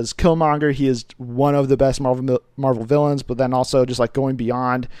delivers as Killmonger. He is one of the best Marvel villains, but then also just like going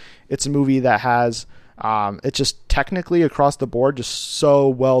beyond. It's a movie that has, it's just technically across the board just so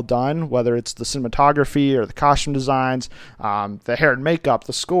well done, whether it's the cinematography or the costume designs, the hair and makeup,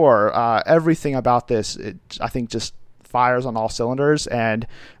 the score, everything about this, I think just fires on all cylinders, and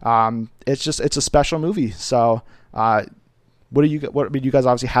it's a special movie. So, you guys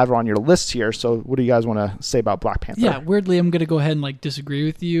obviously have it on your list here. So what do you guys want to say about Black Panther? Yeah, weirdly, I'm going to go ahead and like disagree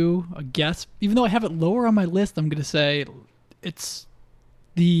with you. I guess, even though I have it lower on my list, I'm going to say it's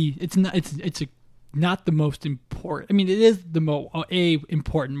not the most important. I mean, it is the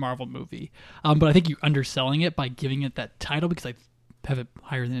important Marvel movie, but I think you're underselling it by giving it that title, because I have it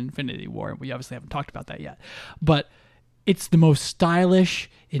higher than Infinity War, and we obviously haven't talked about that yet. But it's the most stylish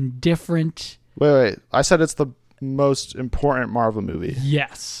and different. Wait! I said it's the most important Marvel movie.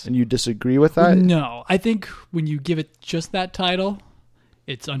 Yes. And you disagree with that? No. I think when you give it just that title,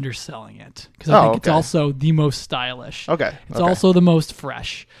 it's underselling it. Because I think it's also the most stylish. Okay. It's also the most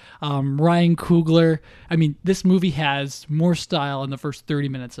fresh. Ryan Coogler, I mean, this movie has more style in the first 30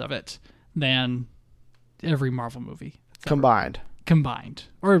 minutes of it than every Marvel movie. Combined.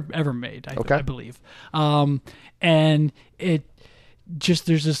 Or ever made, I believe. And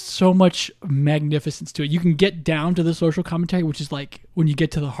there's just so much magnificence to it. You can get down to the social commentary, which is like when you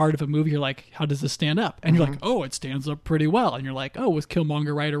get to the heart of a movie, you're like, how does this stand up? And you're like, oh, it stands up pretty well. And you're like, oh, was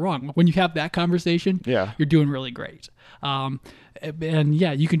Killmonger right or wrong? When you have that conversation, you're doing really great. And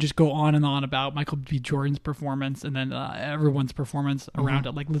yeah, you can just go on and on about Michael B. Jordan's performance, and then everyone's performance around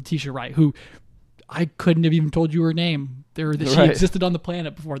it, like Letitia Wright, who I couldn't have even told you her name. She existed on the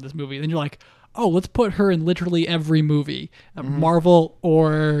planet before this movie. And then you're like, oh, let's put her in literally every movie, Marvel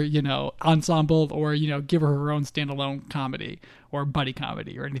or, ensemble, or, give her own standalone comedy or buddy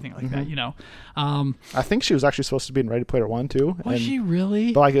comedy or anything like that, I think she was actually supposed to be in Ready Player One too. Was she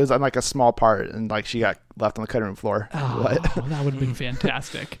really? But like it was on like a small part, and like she got left on the cutting room floor. Oh, that would have been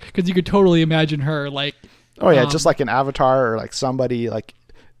fantastic, because you could totally imagine her like. Oh yeah, just like an Avatar or like somebody like.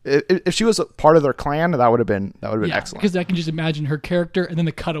 If she was a part of their clan, that would have been excellent. Because I can just imagine her character, and then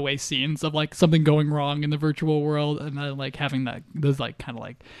the cutaway scenes of like something going wrong in the virtual world, and then like having those like kind of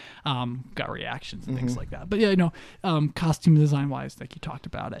like gut reactions and things like that. But yeah, costume design wise, like you talked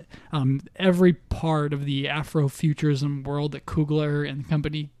about it, every part of the Afrofuturism world that Coogler and the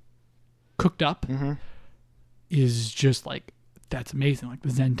company cooked up is just like. That's amazing, like the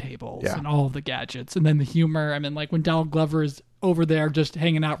Zen tables and all the gadgets, and then the humor. I mean, like when Donald Glover is over there just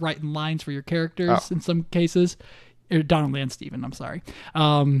hanging out writing lines for your characters in some cases. Donald and Steven, I'm sorry.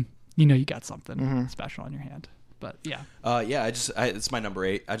 You got something special on your hand. But yeah. It's my number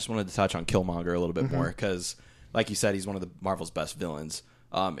 8. I just wanted to touch on Killmonger a little bit more because, like you said, he's one of the Marvel's best villains.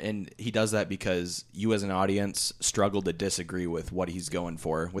 And he does that because you as an audience struggle to disagree with what he's going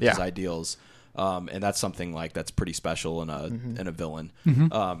for with his ideals. And that's something like that's pretty special in a villain.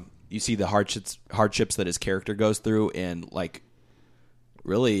 You see the hardships that his character goes through, and like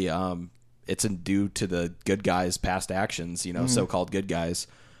really, it's due to the good guys' past actions. So-called good guys.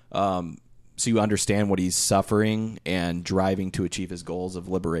 So you understand what he's suffering and driving to achieve his goals of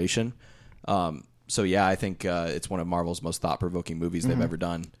liberation. So yeah, I think it's one of Marvel's most thought-provoking movies they've ever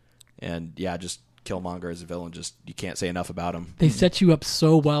done. And yeah, just. Killmonger as a villain, just you can't say enough about him. They set you up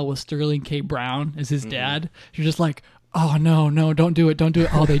so well with Sterling K. Brown as his dad. You're just like, oh no, don't do it.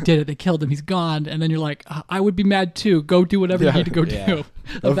 Oh, they did it. They killed him. He's gone. And then you're like, I would be mad too. Go do whatever you need to go do.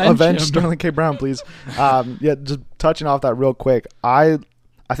 Avenge Sterling K. Brown, please. Just touching off that real quick. I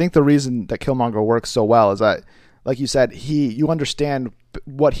think the reason that Killmonger works so well is that, like you said, you understand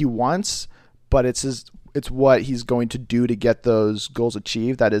what he wants, but it's what he's going to do to get those goals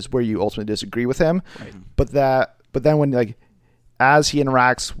achieved. That is where you ultimately disagree with him. Right. But then when as he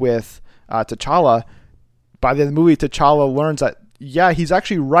interacts with T'Challa, by the end of the movie, T'Challa learns that, yeah, he's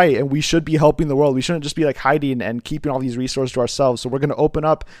actually right, and we should be helping the world. We shouldn't just be like hiding and keeping all these resources to ourselves. So we're going to open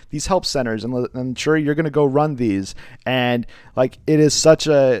up these help centers, and sure, you're going to go run these. And like, it's such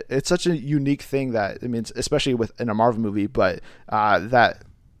a unique thing that, I mean, especially in a Marvel movie, but that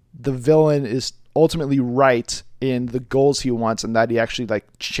the villain is ultimately right in the goals he wants, and that he actually like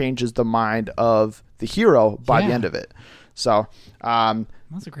changes the mind of the hero by the end of it. So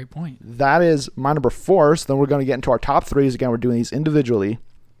that's a great point. That is my number 4. So then we're going to get into our top 3s. Again, we're doing these individually.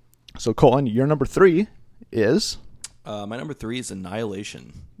 So Colton, your number 3 is? My number 3 is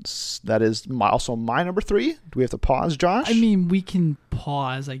Annihilation. That is also my number 3. Do we have to pause, Josh? I mean, we can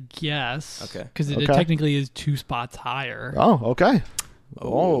pause, I guess. Okay. Because it technically is 2 spots higher. Oh, okay.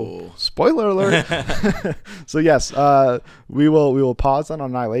 Oh, spoiler alert. So yes, we will pause on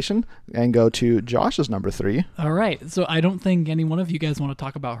Annihilation and go to Josh's number 3. All right. So I don't think any one of you guys want to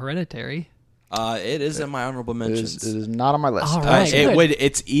talk about Hereditary. It is in my honorable mentions. It is not on my list. All right,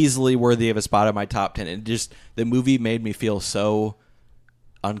 it's easily worthy of a spot in my top 10. And just the movie made me feel so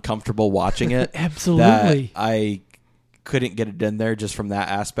uncomfortable watching it. Absolutely. That I couldn't get it in there just from that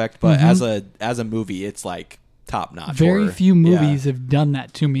aspect. But as a movie, it's like top notch. Very few movies have done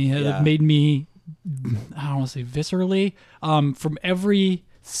that to me. It have made me, I don't want to say viscerally, from every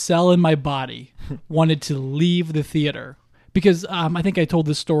cell in my body wanted to leave the theater. Because I think I told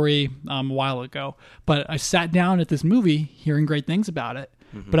this story a while ago, but I sat down at this movie hearing great things about it,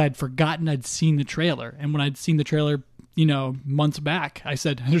 but I'd forgotten I'd seen the trailer. And when I'd seen the trailer, months back, I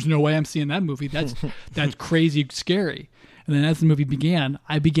said, there's no way I'm seeing that movie. That's crazy scary. And then as the movie began,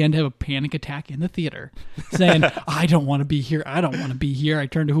 I began to have a panic attack in the theater saying, I don't want to be here. I don't want to be here. I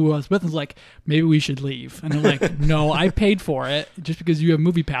turned to who I was with and was like, maybe we should leave. And they're like, no, I paid for it. Just because you have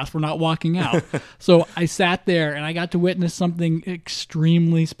Movie Pass, we're not walking out. So I sat there and I got to witness something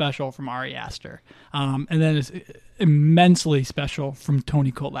extremely special from Ari Aster. And then it's immensely special from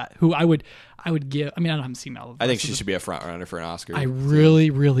Toni Collette, who I would give, I haven't seen all of them. I think she should be a front runner for an Oscar. I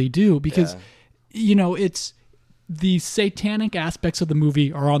really, really do. Because, it's, the satanic aspects of the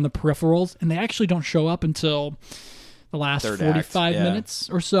movie are on the peripherals, and they actually don't show up until the last 45 minutes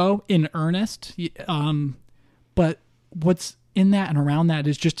or so in earnest. But what's in that and around that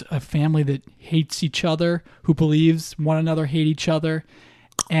is just a family that hates each other, who believes one another hate each other.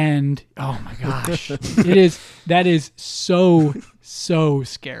 And oh my gosh, that is so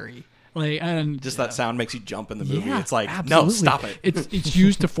scary. Like, and just that sound makes you jump in the movie. Yeah, it's like, absolutely. no, stop it. It's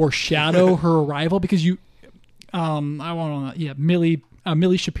used to foreshadow her arrival because Millie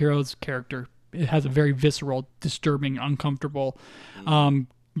Shapiro's character, it has a very visceral, disturbing, uncomfortable,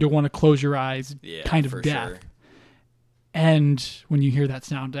 you'll want to close your eyes kind of death. Sure. And when you hear that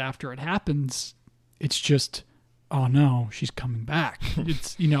sound after it happens, it's just, oh no, she's coming back.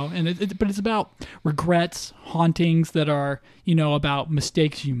 It's, but it's about regrets, hauntings that are, about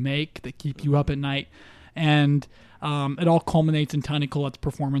mistakes you make that keep you up at night. And it all culminates in Toni Collette's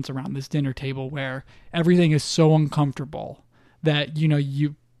performance around this dinner table where everything is so uncomfortable that,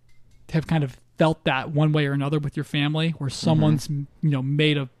 you have kind of felt that one way or another with your family where someone's,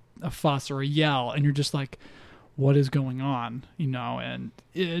 made a fuss or a yell and you're just like, what is going on? And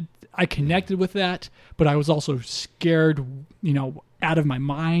I connected with that, but I was also scared, out of my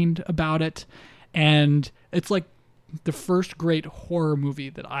mind about it. And it's like the first great horror movie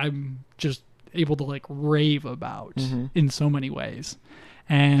that I'm just able to like rave about in so many ways.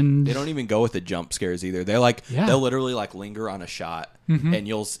 And they don't even go with the jump scares either. They're like, they'll literally like linger on a shot and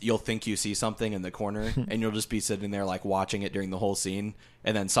you'll think you see something in the corner and you'll just be sitting there like watching it during the whole scene.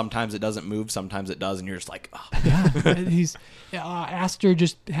 And then sometimes it doesn't move, sometimes it does. And you're just like, oh. Aster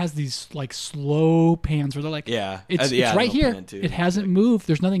just has these like slow pans where they're like, it's right here. It hasn't moved.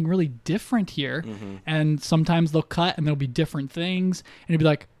 There's nothing really different here. And sometimes they'll cut and there'll be different things. And you'll be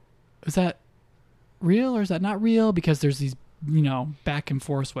like, is that real or is that not real? Because there's these, back and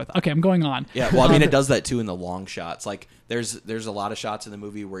forth with. Okay, I'm going on. Yeah, well, it does that too in the long shots. Like, there's a lot of shots in the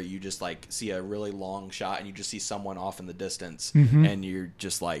movie where you just like see a really long shot and you just see someone off in the distance, and you're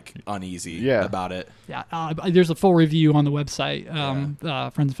just like uneasy about it. Yeah, there's a full review on the website,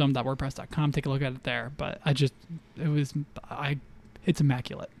 friendsofilm.wordpress.com. Take a look at it there. But it's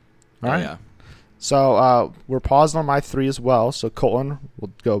immaculate. All right. Yeah. So we're paused on my 3 as well. So Colton,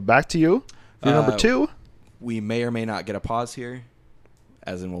 we'll go back to you. Your number 2. We may or may not get a pause here,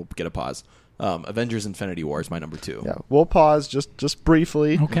 as in we'll get a pause. Avengers Infinity War is my number 2. Yeah, we'll pause just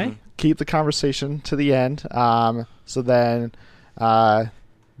briefly. Okay. Keep the conversation to the end. So then,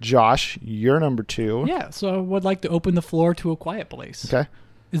 Josh, your number 2. Yeah, so I would like to open the floor to A Quiet Place. Okay.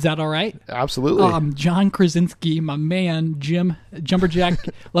 Is that all right? Absolutely. John Krasinski, my man,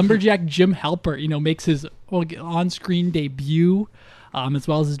 lumberjack Jim Halpert, makes his on-screen debut, as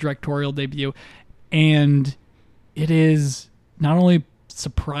well as his directorial debut, and it is not only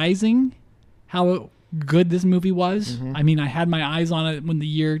surprising how good this movie was. I mean, I had my eyes on it when the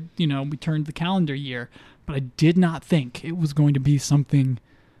year, we turned the calendar year, but I did not think it was going to be something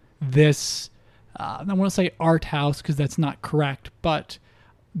this. I want to say art house because that's not correct, but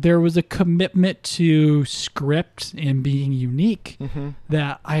there was a commitment to script and being unique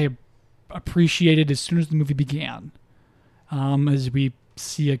that I appreciated as soon as the movie began. As we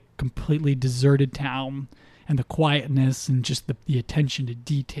see a completely deserted town and the quietness and just the attention to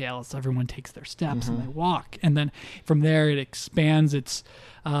detail as everyone takes their steps and they walk. And then from there it expands. It's,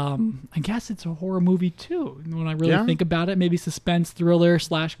 I guess it's a horror movie too. When I really think about it, maybe suspense thriller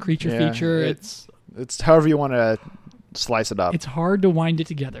 / creature feature. It's however you want to slice it up. It's hard to wind it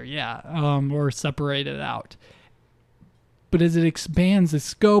together, or separate it out. But as it expands the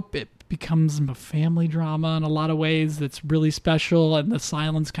scope, it becomes a family drama in a lot of ways that's really special, and the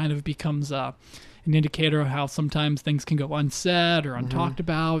silence kind of becomes an indicator of how sometimes things can go unsaid or untalked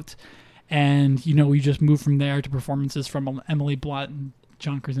about. And, we just move from there to performances from Emily Blunt and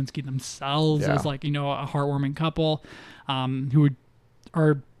John Krasinski themselves as a heartwarming couple who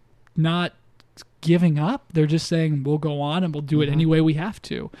are not giving up. They're just saying, we'll go on and we'll do it any way we have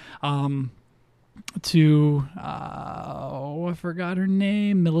to. I forgot her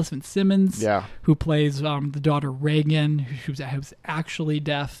name, Millicent Simmons, who plays the daughter Reagan, who's actually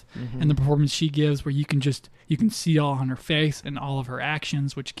deaf, and the performance she gives, where you can see all on her face and all of her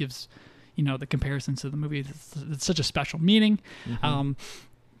actions, which gives the comparisons to the movie. It's such a special meaning.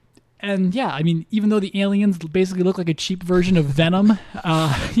 And I mean, even though the aliens basically look like a cheap version of Venom,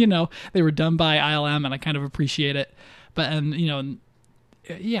 they were done by ILM, and I kind of appreciate it. But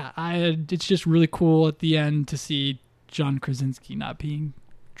it's just really cool at the end to see John Krasinski not being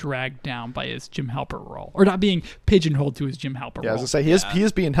dragged down by his Jim Halpert role, or not being pigeonholed to his Jim Halpert role. I was gonna say he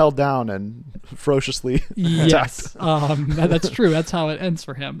is being held down and ferociously yes, that's true. That's how it ends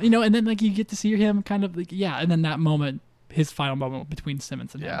for him. And then you get to see him kind of and then that moment. His final moment between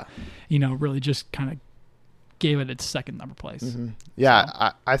Simmons and him, really just kind of gave it its second number place.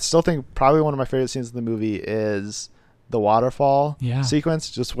 I still think probably one of my favorite scenes in the movie is the waterfall sequence,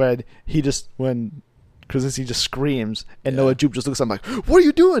 just when Krasinski just screams and Noah Jupe just looks at him like, what are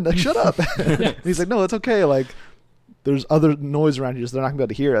you doing? Like, shut up. And he's like, no, it's okay. Like, there's other noise around here, so they're not gonna be able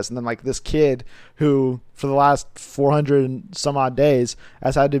to hear us. And then this kid who for the last 400 and some odd days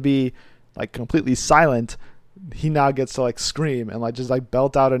has had to be completely silent, he now gets to scream and just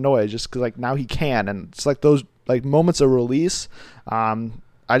belt out a noise just because now he can. And it's those moments of release. I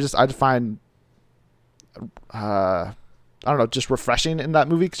just find I don't know, just refreshing in that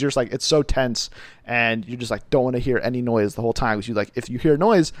movie, because you're just it's so tense and you just don't want to hear any noise the whole time, because you if you hear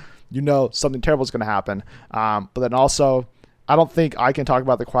noise, something terrible is going to happen. But then also, I don't think I can talk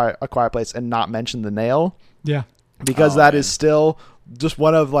about A Quiet Place and not mention the nail, because that is still just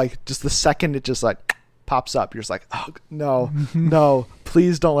one of just the second it just pops up, you're just oh no,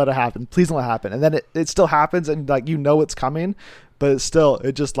 please don't let it happen, and then it still happens, and it's coming, but it's still,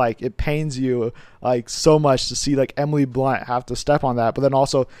 it just it pains you so much to see Emily Blunt have to step on that, but then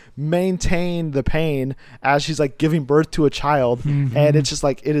also maintain the pain as she's giving birth to a child. And it's just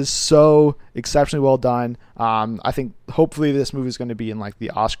it is so exceptionally well done. I think hopefully this movie is going to be in the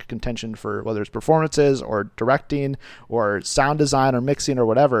Oscar contention for whether it's performances or directing or sound design or mixing or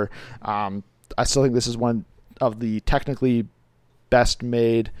whatever. I still think this is one of the technically best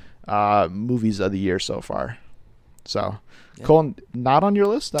made movies of the year so far. So, Colin, not on your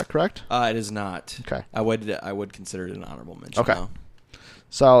list, is that correct? It is not. Okay. I would consider it an honorable mention. Okay. Though.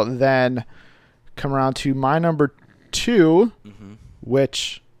 So then, come around to my number 2,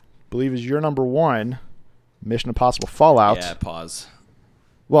 which I believe is your number 1, Mission Impossible Fallout. Yeah, pause.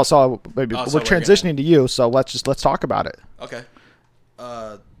 Well, so maybe we're transitioning to you, so let's talk about it. Okay.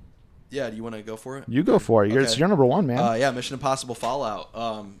 Do you want to go for it? You go for it. It's your number 1, man. Mission Impossible Fallout.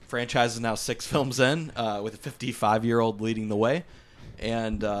 Franchise is now 6 films in, with a 55-year-old leading the way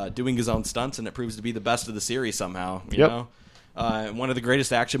and doing his own stunts, and it proves to be the best of the series somehow. You know? One of the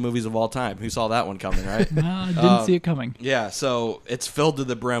greatest action movies of all time. Who saw that one coming, right? I didn't see it coming. Yeah, so it's filled to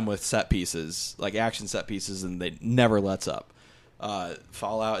the brim with set pieces, action set pieces, and they never lets up.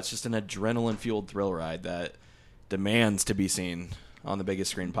 Fallout, it's just an adrenaline-fueled thrill ride that demands to be seen on the biggest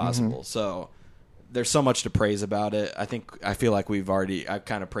screen possible. So there's so much to praise about it. I feel like I've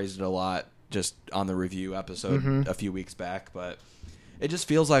kind of praised it a lot just on the review episode a few weeks back, but it just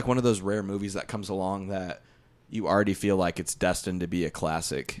feels like one of those rare movies that comes along that you already feel like it's destined to be a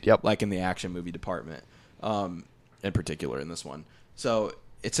classic. Yep. Like in the action movie department, in particular in this one. So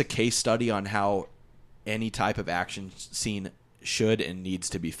it's a case study on how any type of action scene should and needs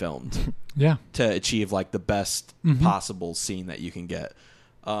to be filmed Yeah. to achieve like the best possible scene that you can get.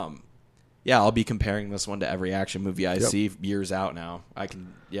 I'll be comparing this one to every action movie I see years out now. I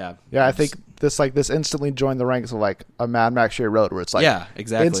can, I think this instantly joined the ranks of like a Mad Max Fury Road, where it's like,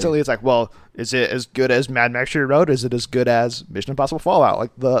 exactly. Instantly, it's like, well, is it as good as Mad Max Fury Road? Is it as good as Mission Impossible Fallout?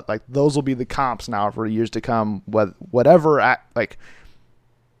 Like those will be the comps now for years to come. Whatever like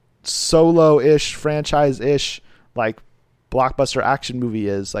solo-ish, franchise-ish, like blockbuster action movie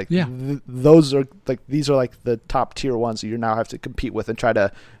is like. Those are like these are like the top tier ones that you now have to compete with and try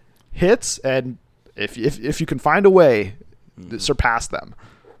to hits, and if you can find a way to surpass them.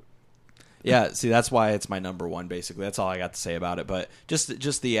 Yeah, see, that's why it's my number one, basically. That's all I got to say about it. But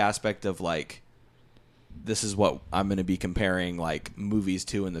just the aspect of, like, this is what I'm going to be comparing, like, movies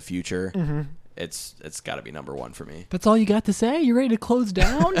to in the future. Mm-hmm. It's got to be number one for me. That's all you got to say? You ready to close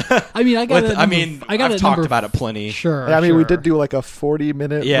down? I mean, I've talked about it plenty. Sure. Yeah, I mean, we did do like a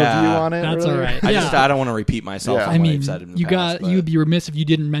 40-minute review on it. That's really. all right. I don't want to repeat myself. Yeah. On what I've said in the past, you would be remiss if you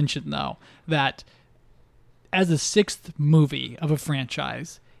didn't mention, though, that as a sixth movie of a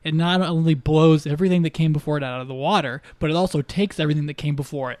franchise, it not only blows everything that came before it out of the water, but it also takes everything that came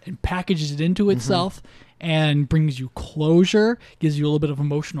before it and packages it into itself and brings you closure, gives you a little bit of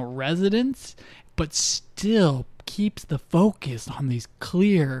emotional resonance, but still keeps the focus on these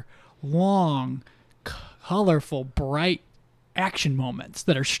clear, long, colorful, bright action moments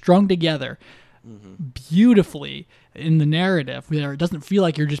that are strung together beautifully in the narrative, where it doesn't feel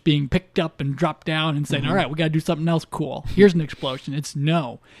like you're just being picked up and dropped down and saying, all right, we got to do something else cool. Here's an explosion. It's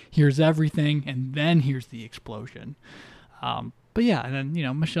no. Here's everything, and then here's the explosion. But yeah, and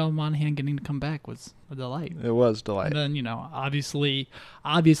then, Michelle Monaghan getting to come back was a delight. It was a delight. And then, obviously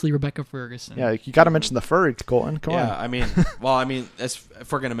Rebecca Ferguson. Yeah, you got to mention the Ferg, Colton. Come on. Yeah, I mean,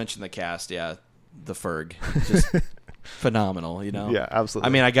 if we're going to mention the cast, the Ferg. Just phenomenal, Yeah, absolutely. I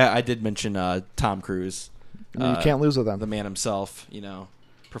mean, I did mention Tom Cruise. You can't lose with them. The man himself,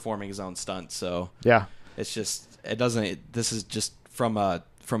 performing his own stunts. So yeah, it's just this is just from a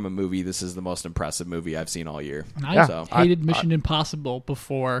movie. This is the most impressive movie I've seen all year. And I hated Mission Impossible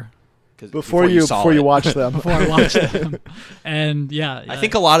before you watch them. Before I watched them, and I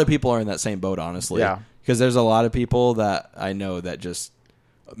think a lot of people are in that same boat, honestly. Yeah, because there's a lot of people that I know that just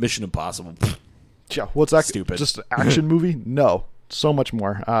Mission Impossible. Yeah, what's that? Stupid. Just an action movie? No, so much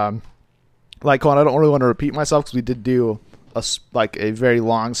more. Like, Colin, I don't really want to repeat myself because we did do a very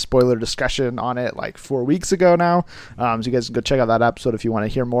long spoiler discussion on it like 4 weeks ago now. So you guys can go check out that episode if you want to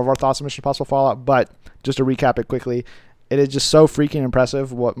hear more of our thoughts on Mission Impossible Fallout. But just to recap it quickly, it is just so freaking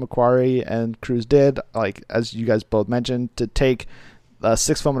impressive what McQuarrie and Cruise did, like as you guys both mentioned, to take a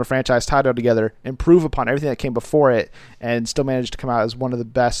sixth film in a franchise, tie it all together, improve upon everything that came before it, and still manage to come out as one of the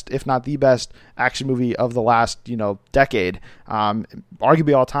best, if not the best, action movie of the last decade,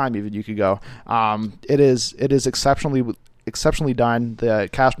 arguably all time. Even you could go. It is exceptionally done. The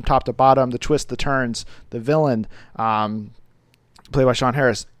cast from top to bottom, the twists, the turns, the villain, played by Sean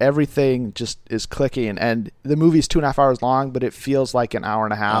Harris, everything just is clicking. And the movie's 2.5 hours long, but it feels like an hour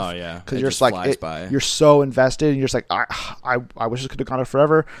and a half. Oh yeah, because you're just like you're so invested, and you're just like, I wish it could have gone on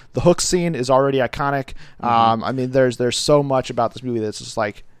forever. The hook scene is already iconic. I mean, there's so much about this movie that's just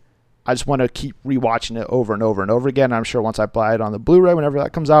like, I just want to keep rewatching it over and over and over again. I'm sure once I buy it on the Blu-ray, whenever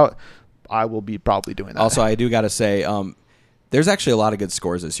that comes out, I will be probably doing that. Also, I do got to say, there's actually a lot of good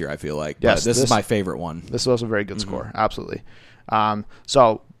scores this year, I feel like. Yes, this is my favorite one. This was a very good score. Absolutely.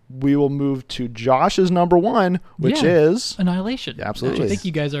 So we will move to Josh's number one, which is Annihilation. Yeah, absolutely. Which I think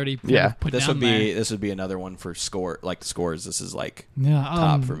you guys already put this down would be there. this would be another one for scores. This is like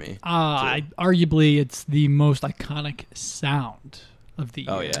top for me. Arguably, it's the most iconic sound of the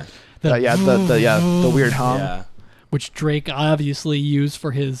year. Oh yeah. The weird hum, which Drake obviously used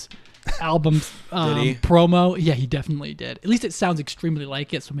for his album Did he? promo. Yeah, he definitely did. At least it sounds extremely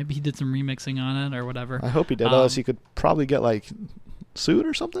like it, so maybe he did some remixing on it or whatever. I hope he did. Otherwise, he could probably get like sued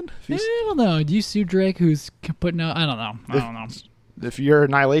or something. I don't know. Do you sue Drake who's putting out? I don't know. If you're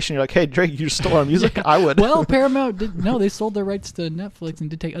Annihilation, you're like, hey, Drake, you stole our music. I would. Well, Paramount they sold their rights to Netflix and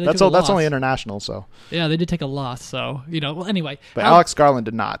did take. That's only international, so yeah, they did take a loss. So well, anyway. But Alex Garland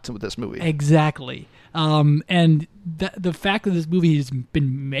did not with this movie. Exactly. And the fact that this movie has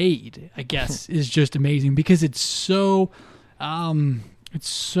been made, I guess, is just amazing because it's so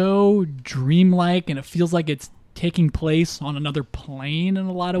dreamlike, and it feels like it's taking place on another plane in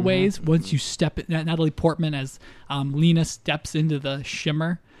a lot of ways. Once you step in, Natalie Portman as Lena steps into the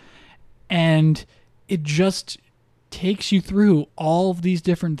shimmer, and it just takes you through all of these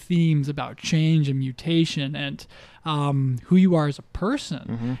different themes about change and mutation and who you are as a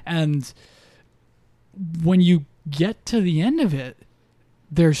person. And when you get to the end of it,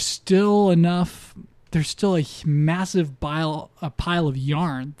 there's still a massive pile of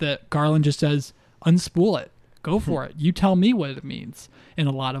yarn that Garland just says, unspool it, go for it. You tell me what it means in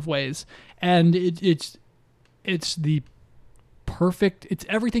a lot of ways. And it's the perfect, it's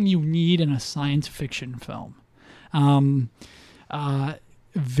everything you need in a science fiction film.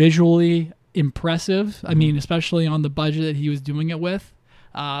 Visually impressive. I mean, especially on the budget that he was doing it with.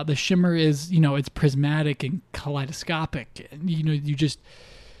 The shimmer is, it's prismatic and kaleidoscopic. And,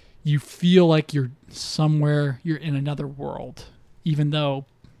 you feel like you're somewhere, you're in another world, even though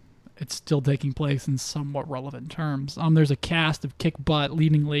it's still taking place in somewhat relevant terms. There's a cast of kick-butt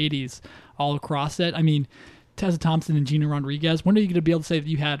leading ladies all across it. I mean, Tessa Thompson and Gina Rodriguez. When are you going to be able to say that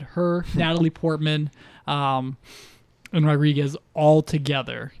you had her, Natalie Portman, and Rodriguez all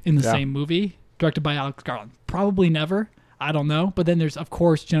together in the same movie, directed by Alex Garland? Probably never. I don't know. But then there's, of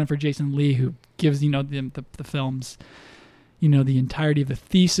course, Jennifer Jason Leigh, who gives, the films, the entirety of the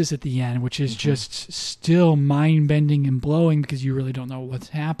thesis at the end, which is just still mind-bending and blowing because you really don't know what's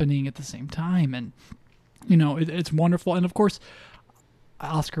happening at the same time. And, it's wonderful. And, of course,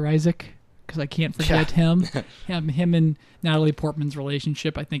 Oscar Isaac, because I can't forget him. Him and Natalie Portman's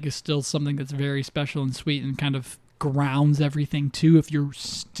relationship, I think, is still something that's very special and sweet and kind of grounds everything, too, if you're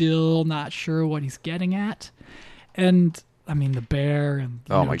still not sure what he's getting at. And, I mean, the bear and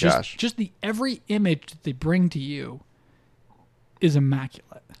just the every image that they bring to you is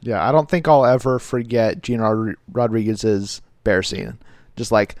immaculate. Yeah, I don't think I'll ever forget Gina Rodriguez's bear scene.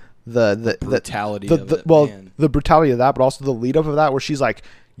 Just like the brutality of it. The brutality of that, but also the lead up of that, where she's like,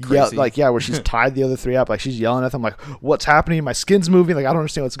 where she's tied the other three up, like she's yelling at them, like, "What's happening? My skin's moving. Like, I don't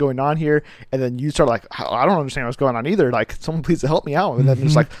understand what's going on here." And then you start like, "I don't understand what's going on either. Like, someone please help me out." And then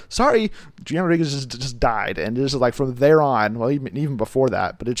it's like, "Sorry, Gina Rodriguez just died." And it's just like from there on, well, even before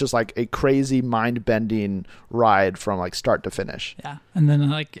that, but it's just like a crazy mind bending ride from like start to finish. Yeah, and then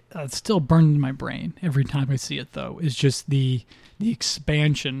like it's still burned in my brain every time I see it. Though is just the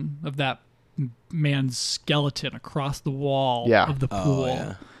expansion of that man's skeleton across the wall of the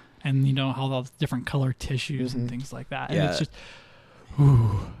pool, and how those different color tissues and things like that. And it's just,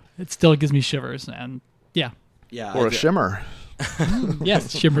 it still gives me shivers. And or a shimmer.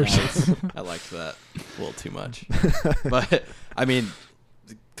 Yes, shimmers. I liked that a little too much, but I mean,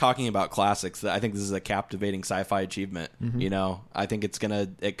 talking about classics, I think this is a captivating sci-fi achievement. I think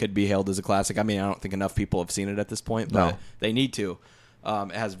it could be hailed as a classic. I mean, I don't think enough people have seen it at this point, but they need to.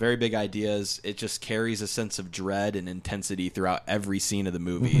 It has very big ideas. It just carries a sense of dread and intensity throughout every scene of the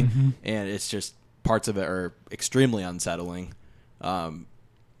movie. And it's just, parts of it are extremely unsettling.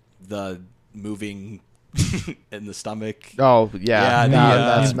 The moving in the stomach. Oh, yeah.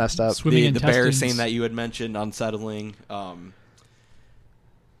 That's messed up. The bear scene that you had mentioned, unsettling. I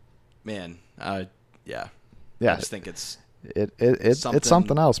just think it's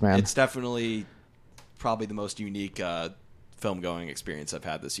something else, man. It's definitely probably the most unique film going experience I've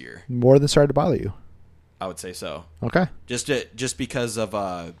had this year. More than Sorry to Bother You. I would say so. Okay. Just because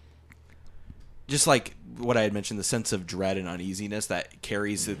of just like what I had mentioned, the sense of dread and uneasiness that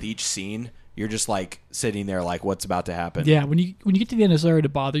carries with each scene. You're just like sitting there like, what's about to happen? Yeah, when you get to the end of Sorry to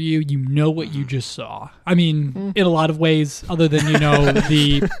Bother You, you know what you just saw. I mean, in a lot of ways, other than I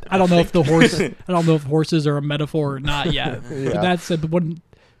don't know if horses are a metaphor or not yet. But that said, when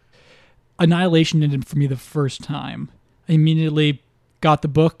Annihilation ended for me the first time, I immediately got the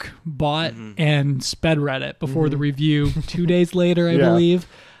book, bought, and sped read it before the review 2 days later, I believe.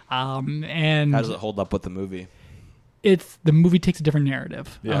 And how does it hold up with the movie? The movie takes a different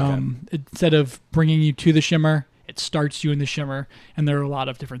narrative. Instead of bringing you to the shimmer, it starts you in the shimmer, and there are a lot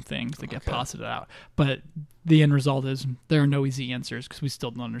of different things that get posited out. But the end result is there are no easy answers because we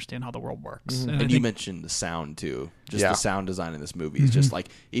still don't understand how the world works. And you mentioned the sound too. Just the sound design in this movie is just like,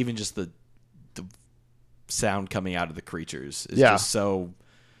 even just the sound coming out of the creatures is just so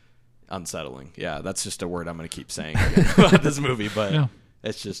unsettling. Yeah, that's just a word I'm going to keep saying about this movie, but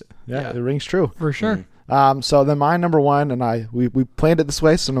it's just it rings true for sure. So then my number one, and we planned it this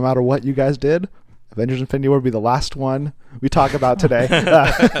way, so no matter what you guys did, Avengers Infinity War will be the last one we talk about today.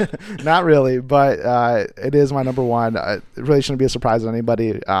 Not really, but it is my number one. It really shouldn't be a surprise to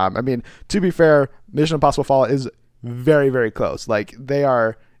anybody. I mean, to be fair, Mission Impossible Fallout is very, very close. Like,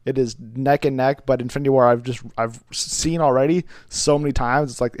 it is neck and neck, but Infinity War I've seen already so many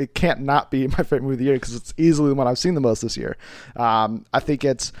times. It's like it can't not be my favorite movie of the year because it's easily the one I've seen the most this year. I think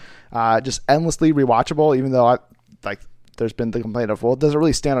it's just endlessly rewatchable, even though there's been the complaint of, well, does it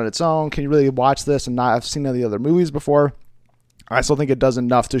really stand on its own? Can you really watch this and not have seen any of the other movies before? I still think it does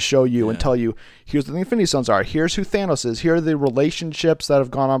enough to show you and tell you, here's what the Infinity Stones are. Here's who Thanos is. Here are the relationships that have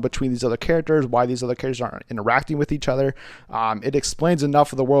gone on between these other characters, why these other characters aren't interacting with each other. It explains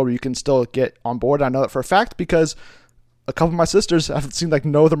enough of the world where you can still get on board. I know that for a fact because a couple of my sisters have seen like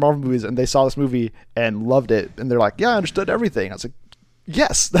no other Marvel movies, and they saw this movie and loved it. And they're like, yeah, I understood everything. I was like,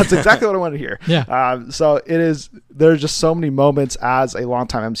 yes, that's exactly what I wanted to hear. Yeah. So there's just so many moments as a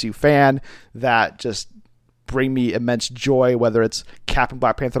longtime MCU fan that just bring me immense joy, whether it's Cap and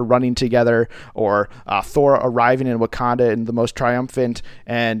Black Panther running together or Thor arriving in Wakanda in the most triumphant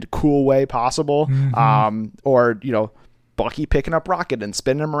and cool way possible, or Bucky picking up Rocket and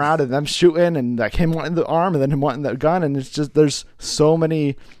spinning him around and them shooting and like him wanting the arm and then him wanting the gun, and it's just there's so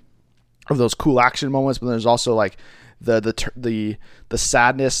many of those cool action moments, but there's also like the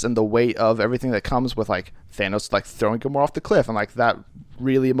sadness and the weight of everything that comes with like Thanos like throwing Gamora off the cliff and like that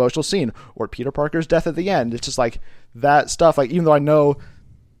really emotional scene, or Peter Parker's death at the end. It's just like that stuff. Like, even though I know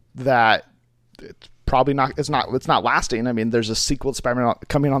that it's probably not, it's not lasting. I mean, there's a sequel to Spider-Man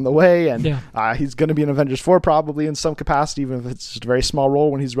coming on the way, and he's going to be in Avengers 4 probably in some capacity, even if it's just a very small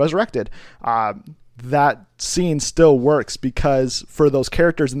role when he's resurrected. That scene still works because for those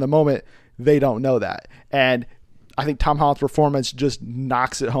characters in the moment, they don't know that. And I think Tom Holland's performance just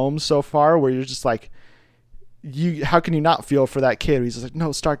knocks it home so far, where you're just like, how can you not feel for that kid? He's just like,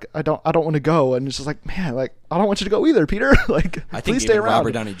 no, Stark, I don't want to go. And it's just like, man, like, I don't want you to go either, Peter. Like, I think please stay around.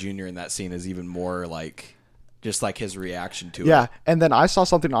 Robert Downey Jr. in that scene is even more like, just like his reaction to it. Yeah. And then I saw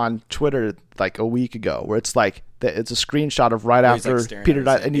something on Twitter like a week ago where it's like, it's a screenshot of right after like Peter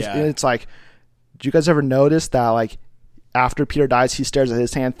died. And it's like, do you guys ever notice that like after Peter dies, he stares at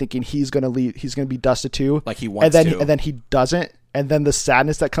his hand thinking he's going to leave, he's going to be dusted too. Like he wants to. And then he doesn't. And then the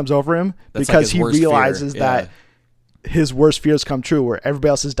sadness that comes over him that's because like he realizes that his worst fears come true, where everybody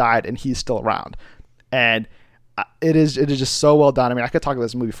else has died and he's still around. And it is just so well done. I mean, I could talk about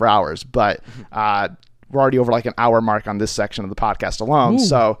this movie for hours, but we're already over like an hour mark on this section of the podcast alone. Ooh.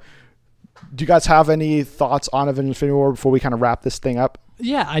 So do you guys have any thoughts on Avengers Infinity War before we kind of wrap this thing up?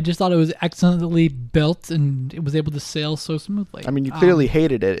 Yeah, I just thought it was excellently built and it was able to sail so smoothly. I mean, you clearly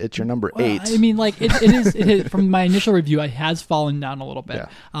hated it. It's your number 8. I mean, like it is from my initial review, it has fallen down a little bit.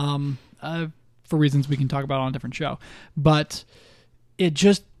 Yeah. For reasons we can talk about on a different show. But it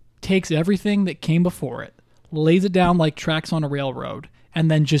just takes everything that came before it, lays it down like tracks on a railroad, and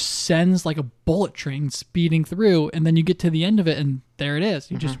then just sends like a bullet train speeding through, and then you get to the end of it and there it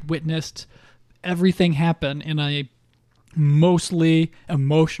is. You just witnessed everything happen in a mostly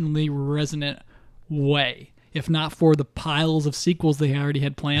emotionally resonant way. If not for the piles of sequels they already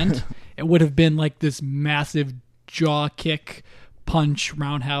had planned, it would have been like this massive jaw kick, punch,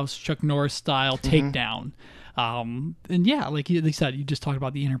 roundhouse, Chuck Norris style takedown. And yeah, like you said, you just talked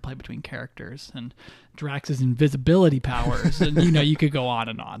about the interplay between characters and Drax's invisibility powers, and you could go on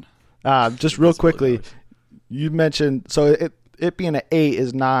and on. Just real quickly, you mentioned so it being an 8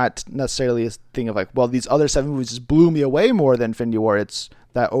 is not necessarily a thing of like, well, these other 7 movies just blew me away more than Infinity War. It's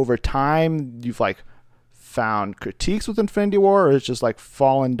that over time you've like found critiques with Infinity War, or it's just like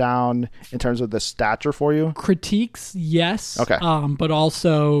fallen down in terms of the stature for you? Critiques, yes. Okay. But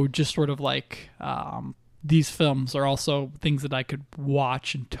also just sort of like these films are also things that I could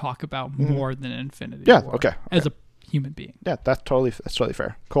watch and talk about more than Infinity War. Yeah, okay. As a human being. Yeah, that's totally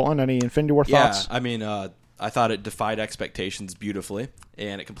fair. Colin, any Infinity War thoughts? Yeah, I mean, I thought it defied expectations beautifully,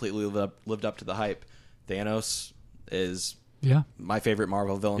 and it completely lived up to the hype. Thanos is my favorite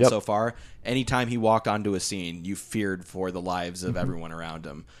Marvel villain so far. Anytime he walked onto a scene, you feared for the lives of everyone around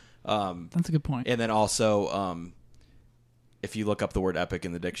him. That's a good point. And then also, if you look up the word epic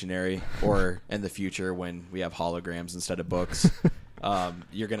in the dictionary, or in the future when we have holograms instead of books,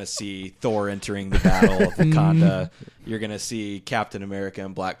 you're going to see Thor entering the battle of Wakanda. You're going to see Captain America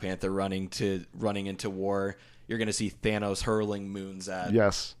and Black Panther running into war. You're going to see Thanos hurling moons at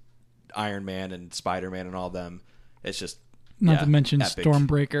Iron Man and Spider-Man and all them. It's just not to mention epic.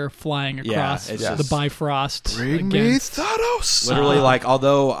 Stormbreaker flying across the Bifrost. Bring me Thanos. Literally, like,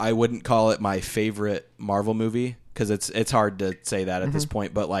 although I wouldn't call it my favorite Marvel movie, because it's hard to say that at this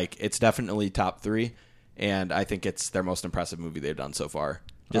point, but like it's definitely top 3. And I think it's their most impressive movie they've done so far.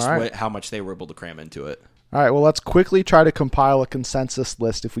 Just how much they were able to cram into it. All right, well, let's quickly try to compile a consensus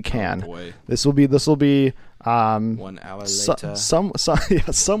list if we can. Oh boy. This will be 1 hour later.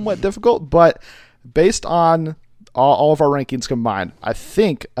 Somewhat difficult, but based on all of our rankings combined, I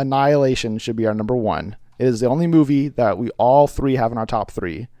think Annihilation should be our number 1. It is the only movie that we all 3 have in our top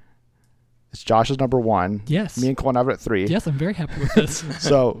 3. It's Josh's number 1. Yes. Me and Colin have it at 3. Yes, I'm very happy with this.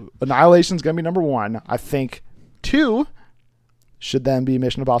 So Annihilation's going to be number 1. I think 2 should then be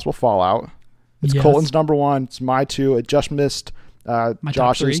Mission Impossible Fallout. It's Yes. Colton's number 1. It's my 2. It just missed My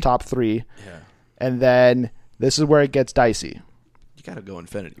Josh's top top 3. Yeah. And then this is where it gets dicey. You got to go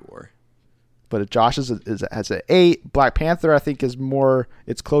Infinity War. But Josh's has an 8. Black Panther, I think, is more.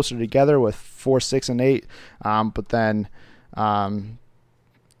 It's closer together with 4, 6, and 8. But then,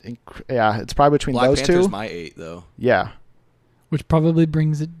 it's probably between Black those Panther's two. my 8, though. Yeah, Which probably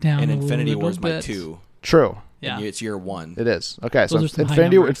brings it down. And a Infinity little War's my bit. 2. true. Yeah. And it's year 1. It is. Okay, so Those are some high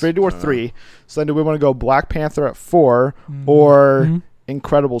Infinity numbers. War 3. So then do we want to go Black Panther at 4 or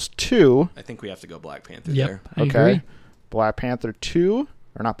Incredibles 2? I think we have to go Black Panther Yep. there. I Okay. agree. Black Panther 2,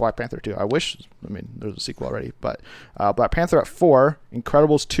 or not Black Panther 2. There's a sequel already, but Black Panther at 4,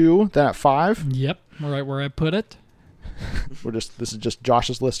 Incredibles 2, then at 5. Yep. Right where I put it. This is just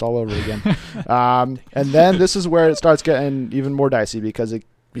Josh's list all over again. And then this is where it starts getting even more dicey because it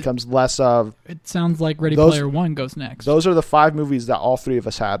becomes less of. It sounds like Ready Those- Player One goes next. Those are the 5 movies that all 3 of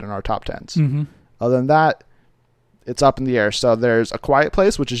us had in our top 10s. Mm-hmm. Other than that, it's up in the air. So there's A Quiet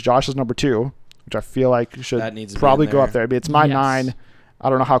Place, which is Josh's number 2, which I feel like should That needs to be probably in go there. up there. I mean, it's my Yes. 9. I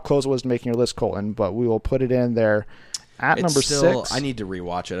don't know how close it was to making your list, Colton, but we will put it in there at It's number still, 6. I need to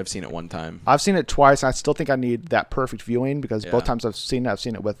rewatch it. I've seen it one time. I've seen it twice, and I still think I need that perfect viewing because both Yeah. times I've seen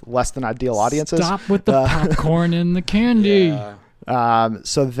it with less than ideal audiences. Stop with the popcorn and the candy. Yeah.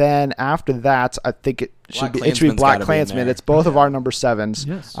 So then after that, I think it should Black be Klansman's Black gotta be in Klansman. there. It's both of our number 7s.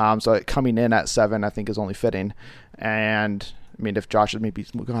 Yes. So it coming in at 7, I think, is only fitting. And I mean, if Josh had maybe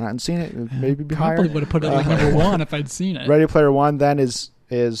gone out and seen it, it'd maybe be higher. Probably would have put it like number 1 if I'd seen it. Ready Player One then is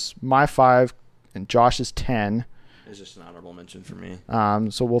my 5 and Josh's 10. It's just an honorable mention for me.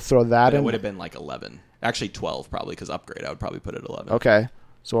 So we'll throw that But it in. would have been like 11. Actually, 12 probably because Upgrade. I would probably put it 11. Okay.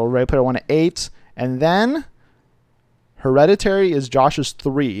 So we'll Ready Player One at 8, and then Hereditary is Josh's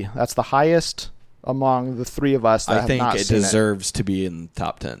 3. That's the highest among the 3 of us that I have think not it seen deserves to be in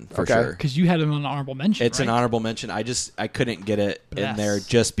top 10 for Okay. sure. Because you had it on an honorable mention. It's an right? honorable mention. I couldn't get it in Yes. there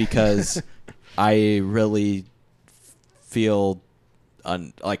just because I really feel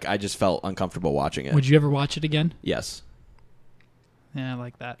I just felt uncomfortable watching it. Would you ever watch it again? Yes. Yeah, I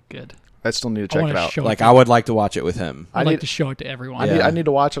like that. Good. I still need to I check wanna it out. show Like it. I would like to watch it with him. I'd I like need- to show it to everyone. Yeah. I need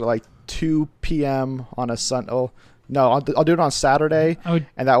to watch it at like 2 p.m. on a Sunday. Oh, no, I'll do it on Saturday, I would.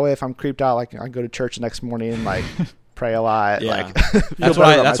 and that way, if I'm creeped out, like I can go to church the next morning and like pray a lot. Yeah. Like feel That's better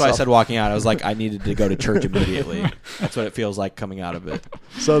why. about That's why I myself. said walking out. I was like, I needed to go to church immediately. That's what it feels like coming out of it.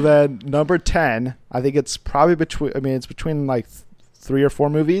 So then number 10, I think it's probably between. I mean, it's between like 3 or 4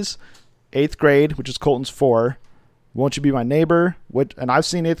 movies. 8th Grade, which is Colton's 4. Won't You Be My Neighbor? And I've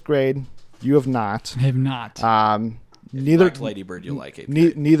seen 8th Grade. You have not. I have not. If Neither. you liked Lady Bird, you'll like it.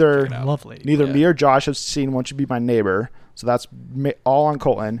 Neither. Check it out. Lovely. Neither Yeah. me or Josh have seen Won't You Be My Neighbor. So that's all on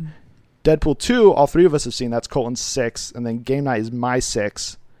Colton. Deadpool 2, all 3 of us have seen. That's Colton's 6. And then Game Night is my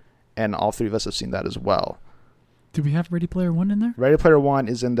 6. And all 3 of us have seen that as well. Do we have Ready Player One in there? Ready Player One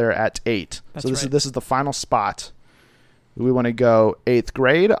is in there at 8. That's So this right. is the final spot. We want to go 8th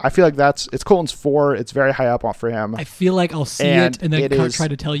Grade. I feel like it's Colton's 4. It's very high up for him. I feel like I'll see And it and then it is- try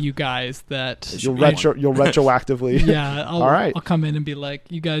to tell you guys that. You'll be you'll retroactively. Yeah, All right. I'll come in and be like,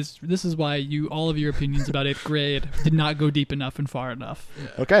 you guys, this is why all of your opinions about 8th grade did not go deep enough and far enough.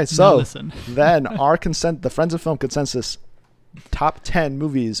 Okay, Now so listen. then the Friends of Film consensus top 10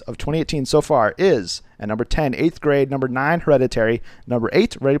 movies of 2018 so far is at number 10, 8th Grade, number 9, Hereditary, number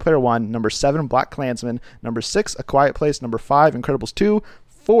 8, Ready Player One, number 7, Black Klansman, number 6, A Quiet Place, number 5, Incredibles 2,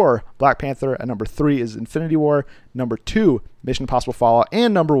 4, Black Panther, and number 3 is Infinity War, number 2, Mission Impossible Fallout,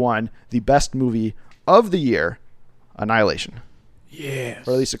 and number 1, the best movie of the year, Annihilation. Yes.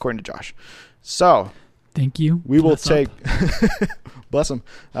 Or at least according to Josh. So, Thank you. we will Bless up. take bless him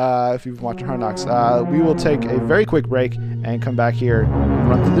if you've been watching Hard Knocks. We will take a very quick break and come back here and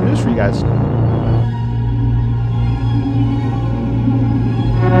run through the news for you guys.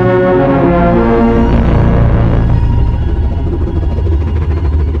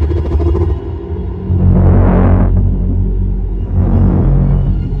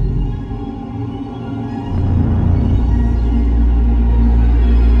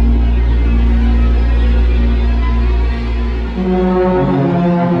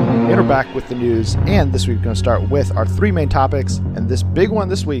 And we're back with the news, and this week we're going to start with our 3 main topics, and this big one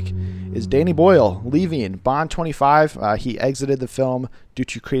this week is Danny Boyle leaving Bond 25. He exited the film due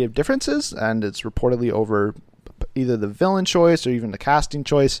to creative differences, and it's reportedly over either the villain choice or even the casting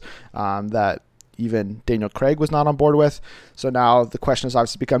choice that even Daniel Craig was not on board with. So now the question has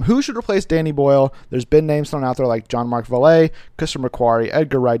obviously become, who should replace Danny Boyle? There's been names thrown out there like John-Mark Vallée, Christopher McQuarrie,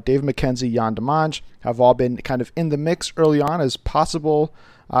 Edgar Wright, Dave McKenzie, Jan Demange have all been kind of in the mix early on as possible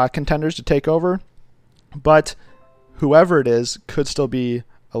contenders to take over. But whoever it is could still be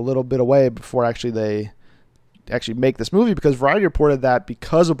a little bit away before they make this movie, because Variety reported that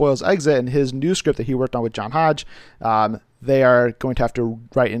because of Boyle's exit and his new script that he worked on with John Hodge, they are going to have to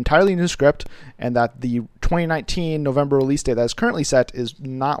write an entirely new script, and that the 2019 November release date that is currently set is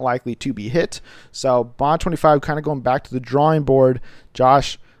not likely to be hit. So Bond 25 kind of going back to the drawing board.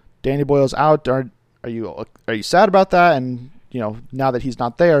 Josh, Danny Boyle's out. Are you sad about that? And now that he's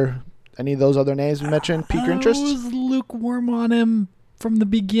not there, any of those other names we mentioned pique your interest? I was lukewarm on him from the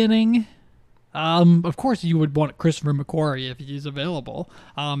beginning. Of course, you would want Christopher McQuarrie if he's available.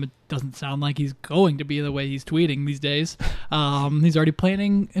 It doesn't sound like he's going to be the way he's tweeting these days. He's already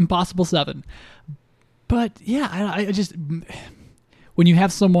planning Impossible 7. But yeah, I just, when you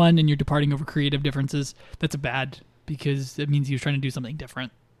have someone and you're departing over creative differences, that's bad, because it means he was trying to do something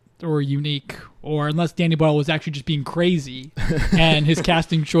different or unique, or unless Danny Boyle was actually just being crazy and his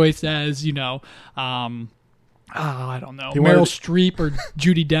casting choice as, I don't know, Meryl Streep or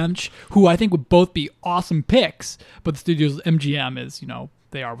Judi Dench, who I think would both be awesome picks, but the studio's MGM is,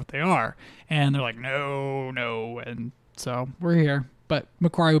 they are what they are. And they're like, no. And so we're here. But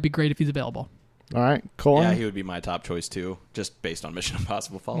McQuarrie would be great if he's available. All right, Colin? Yeah, he would be my top choice too, just based on Mission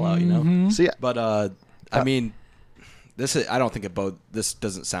Impossible Fallout, See, But, I mean, I don't think this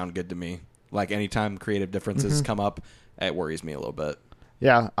doesn't sound good to me. Like, anytime creative differences come up, it worries me a little bit.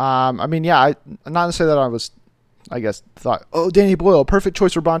 Yeah. I not to say that I thought, Danny Boyle, perfect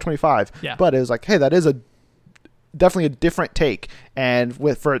choice for Bond 25. Yeah. But it was like, hey, that is definitely a different take. And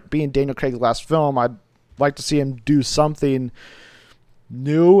for it being Daniel Craig's last film, I'd like to see him do something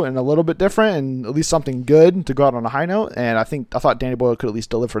new and a little bit different, and at least something good to go out on a high note. And I thought Danny Boyle could at least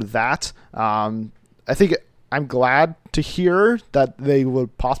deliver that. I'm glad to hear that they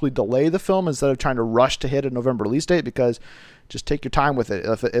would possibly delay the film instead of trying to rush to hit a November release date, because just take your time with it.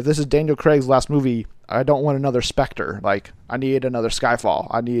 If this is Daniel Craig's last movie, I don't want another Spectre. Like, I need another Skyfall.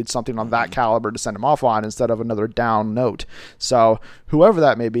 I need something on that caliber to send him off on instead of another down note. So whoever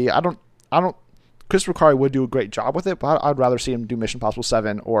that may be, Christopher McQuarrie would do a great job with it, but I'd rather see him do Mission Impossible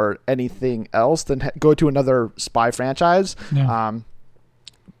 7 or anything else than go to another spy franchise. Yeah.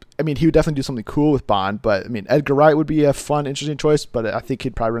 He would definitely do something cool with Bond, but Edgar Wright would be a fun, interesting choice, but I think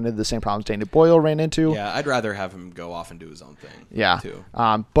he'd probably run into the same problems Danny Boyle ran into. Yeah, I'd rather have him go off and do his own thing. Yeah. Too.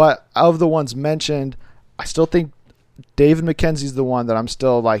 But of the ones mentioned, I still think David Mackenzie's the one that I'm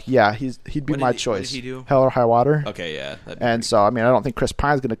still like, yeah, he'd be my choice. What did he do? Hell or High Water. Okay, yeah. And so, I don't think Chris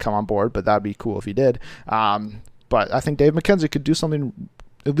Pine's going to come on board, but that'd be cool if he did. But I think Dave Mackenzie could do something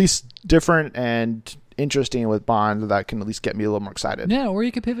at least different and interesting with Bond that can at least get me a little more excited. Yeah, or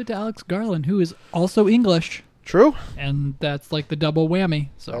you could pivot to Alex Garland, who is also English. True. And that's like the double whammy.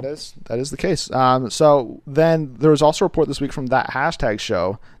 So that is the case. So then there was also a report this week from That Hashtag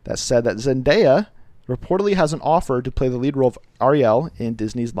Show that said that Zendaya reportedly has an offer to play the lead role of Ariel in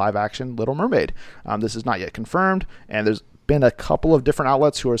Disney's live-action Little Mermaid. This is not yet confirmed, and there's been a couple of different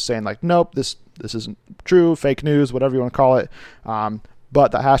outlets who are saying like, nope, this isn't true, fake news, whatever you want to call it.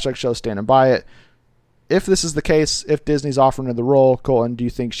 But the Hashtag Show is standing by it. If this is the case, if Disney's offering her the role, Colin, do you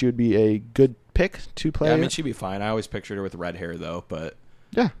think she would be a good pick to play? Yeah, she'd be fine. I always pictured her with red hair, though. But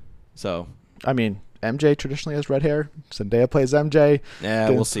yeah, so MJ traditionally has red hair. Zendaya plays MJ. Yeah,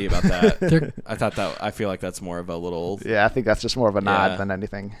 we'll see about that. I feel like that's more of a little. Yeah, I think that's just more of a nod than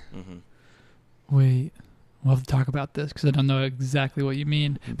anything. Mm-hmm. Wait, we'll have to talk about this because I don't know exactly what you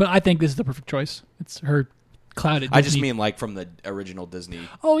mean. But I think this is the perfect choice. It's her clouded Disney. I just mean like from the original Disney.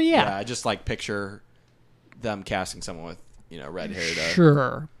 Oh yeah. Yeah, I just like picture them casting someone with red hair.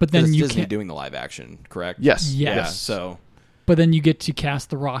 Sure, but then you Disney can't doing the live action, correct? Yes. Yeah. So. But then you get to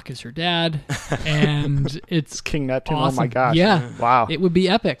cast The Rock as your dad, and it's King Neptune. Awesome. Oh my gosh! Yeah, wow, it would be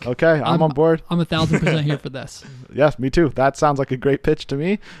epic. Okay, I'm on board. I'm 1,000% here for this. Yes, me too. That sounds like a great pitch to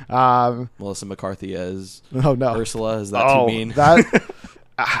me. Melissa McCarthy as Ursula. Is that too mean?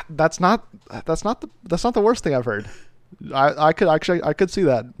 That's not the worst thing I've heard. I could see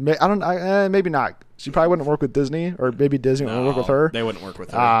that. Maybe not. She probably wouldn't work with Disney, or maybe Disney wouldn't work with her. They wouldn't work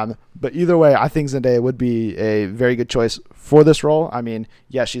with her. But either way, I think Zendaya would be a very good choice for this role.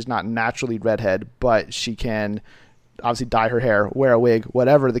 Yes, she's not naturally redhead, but she can obviously dye her hair, wear a wig,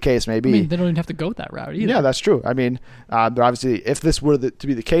 whatever the case may be. They don't even have to go that route either. Yeah, that's true. They're obviously, if this were to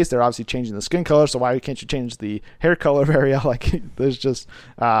be the case, they're obviously changing the skin color. So why can't you change the hair color of Ariel? Like, there's just,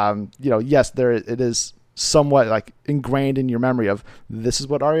 yes, it is somewhat like ingrained in your memory of this is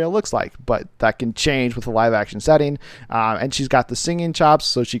what Ariel looks like, but that can change with a live action setting. And she's got the singing chops,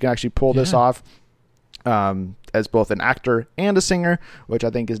 so she can actually pull this off. as both an actor and a singer, which I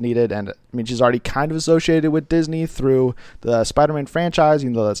think is needed. And I mean, she's already kind of associated with Disney through the Spider-Man franchise,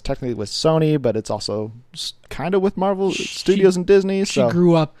 even though that's technically with Sony, but it's also kind of with Marvel Studios and Disney. She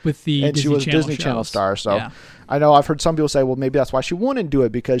grew up with the and Disney she was a Channel Disney shows. Channel star. So Yeah. I know I've heard some people say, well, maybe that's why she wouldn't do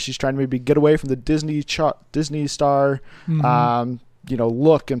it, because she's trying to maybe get away from the Disney star,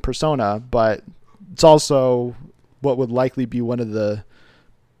 look and persona. But it's also what would likely be one of the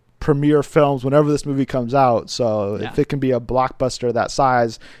premiere films whenever this movie comes out. So if it can be a blockbuster that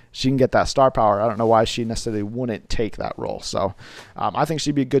size, she can get that star power. I don't know why she necessarily wouldn't take that role. So I think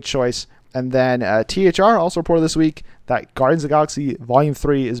she'd be a good choice. And then THR also reported this week that Guardians of the Galaxy Volume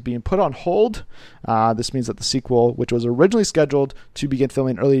 3 is being put on hold. This means that the sequel, which was originally scheduled to begin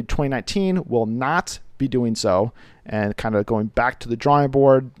filming early 2019, will not be doing so, and kind of going back to the drawing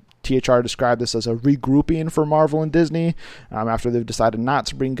board. THR described this as a regrouping for Marvel and Disney. After they've decided not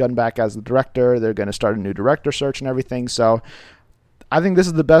to bring Gunn back as the director, they're going to start a new director search and everything. So I think this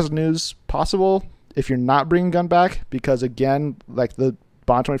is the best news possible if you're not bringing Gunn back, because again, like the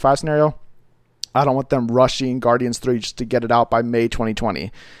Bond 25 scenario, I don't want them rushing Guardians 3 just to get it out by May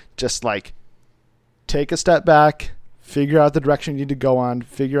 2020. Just like take a step back, figure out the direction you need to go on,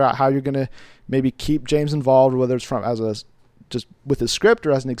 figure out how you're going to maybe keep James involved, whether it's from as a just with his script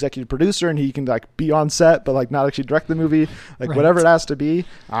or as an executive producer, and he can like be on set but like not actually direct the movie, like Right. whatever it has to be.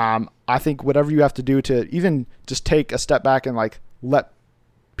 I think whatever you have to do to even just take a step back and like let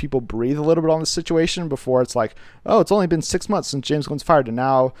people breathe a little bit on the situation before it's like, oh, it's only been 6 months since James Gunn's fired and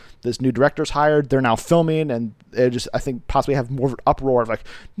now this new director's hired, they're now filming, and they just, I think, possibly have more of an uproar of like,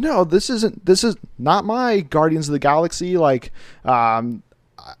 no, this is not my Guardians of the Galaxy. Like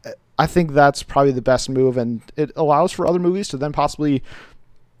I think that's probably the best move, and it allows for other movies to then possibly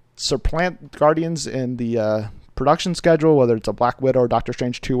supplant Guardians in the production schedule, whether it's a Black Widow or Doctor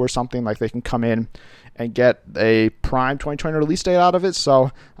Strange 2 or something. Like they can come in and get a prime 2020 release date out of it.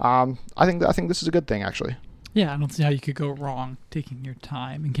 So I think this is a good thing, actually. Yeah, I don't see how you could go wrong taking your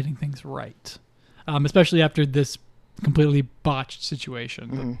time and getting things right, especially after this completely botched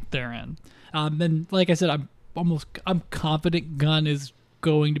situation that they're in. And like I said, I'm confident Gunn is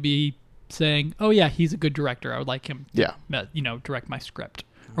going to be saying, "Oh yeah, he's a good director. I would like him, direct my script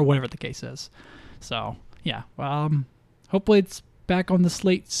or whatever the case is." So yeah, hopefully it's back on the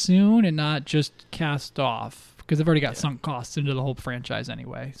slate soon and not just cast off, because they've already got sunk costs into the whole franchise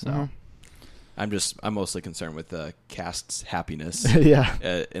anyway. So I'm mostly concerned with the cast's happiness.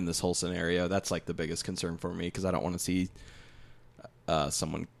 In this whole scenario, that's like the biggest concern for me, because I don't want to see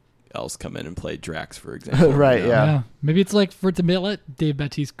someone else come in and play Drax, for example. Right. Yeah. Maybe it's like for to let Dave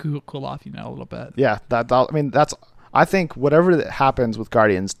Bautista cool off, a little bit. Yeah. I think whatever that happens with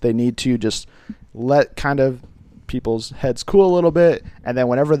Guardians, they need to just let kind of people's heads cool a little bit, and then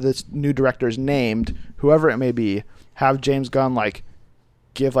whenever this new director is named, whoever it may be, have James Gunn like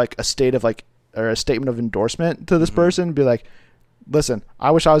give like a statement of endorsement to this person, be like, listen,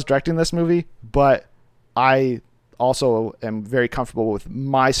 I wish I was directing this movie, but I also am very comfortable with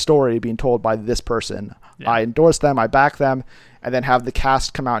my story being told by this person. Yeah. I endorse them, I back them, and then have the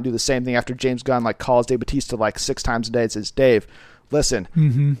cast come out and do the same thing after James Gunn like calls Dave Bautista like 6 times a day and says, Dave,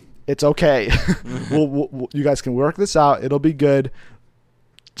 listen, it's okay. we'll, you guys can work this out. It'll be good.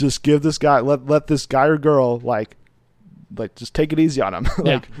 Just give this guy, let this guy or girl like just take it easy on him.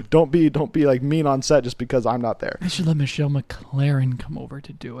 Don't be like mean on set just because I'm not there. They should let Michelle McLaren come over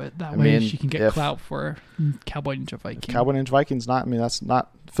to do it. That way she can get clout for Cowboy Ninja Viking. Cowboy Ninja Viking's that's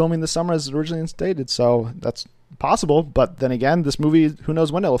not filming this summer as originally stated, so that's possible. But then again, this movie, who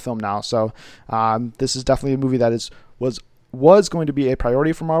knows when it will film now. So this is definitely a movie that was going to be a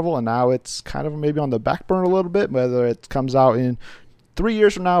priority for Marvel, and now it's kind of maybe on the back burner a little bit, whether it comes out in 3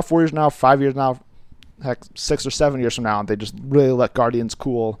 years from now, 4 years from now, 5 years from now, heck, 6 or 7 years from now, and they just really let Guardians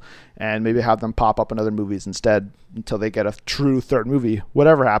cool and maybe have them pop up in other movies instead until they get a true third movie.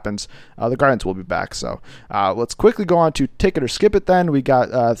 Whatever happens, the Guardians will be back. So let's quickly go on to Take It or Skip It then. We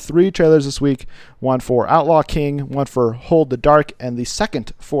got 3 trailers this week, one for Outlaw King, one for Hold the Dark, and the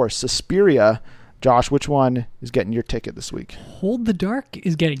second for Suspiria. Josh, which one is getting your ticket this week? Hold the Dark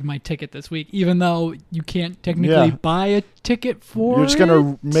is getting my ticket this week, even though you can't technically buy a ticket for it. You're just going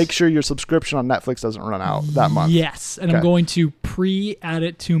to make sure your subscription on Netflix doesn't run out that month. Yes, and I'm going to pre-add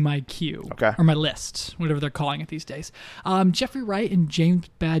it to my queue, or my list, whatever they're calling it these days. Jeffrey Wright and James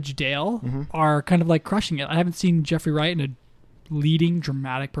Badge Dale are kind of like crushing it. I haven't seen Jeffrey Wright in a leading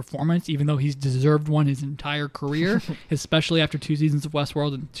dramatic performance, even though he's deserved one his entire career, especially after 2 seasons of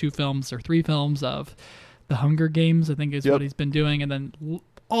Westworld and 2 films or 3 films of The Hunger Games, I think is what he's been doing, and then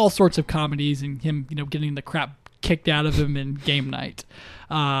all sorts of comedies, and him getting the crap kicked out of him in game night.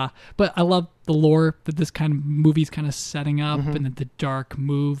 But I love the lore that this kind of movie's kind of setting up, and the dark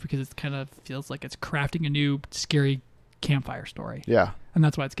move, because it kind of feels like it's crafting a new scary campfire story. Yeah. And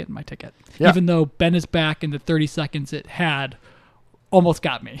that's why it's getting my ticket. Yeah. Even though Ben is back, and the 30 seconds it had almost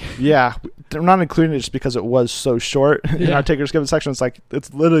got me. Yeah, I'm not including it just because it was so short in our Take or Skip It section.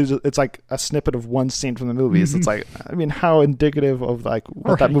 It's literally it's like a snippet of one scene from the movie. So it's like, I mean, how indicative of like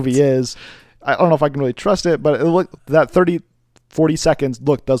what that movie is. I don't know if I can really trust it, but that 40 seconds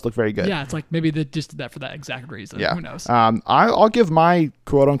does look very good. Yeah, it's like maybe they just did that for that exact reason. Yeah. Who knows? I'll give my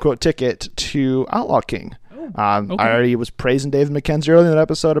quote unquote ticket to Outlaw King. Okay. I already was praising David Mackenzie earlier in that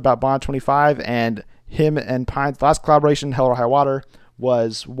episode about Bond 25, and him and Pine's last collaboration, Hell or High Water,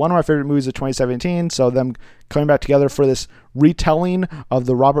 was one of my favorite movies of 2017. So them coming back together for this retelling of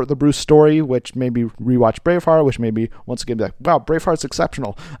the Robert the Bruce story, which made me rewatch Braveheart, which made me once again be like, wow, Braveheart's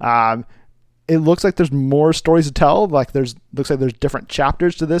exceptional. It looks like there's more stories to tell. Looks like there's different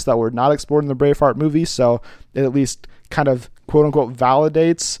chapters to this that were not explored in the Braveheart movie. So it at least kind of quote unquote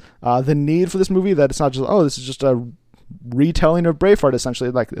validates the need for this movie, that it's not just, this is just a retelling of Braveheart essentially.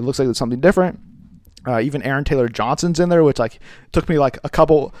 Like, it looks like it's something different. Even Aaron Taylor Johnson's in there, which like took me like a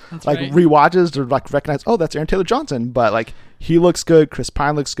couple rewatches to like recognize, that's Aaron Taylor Johnson. But like, he looks good. Chris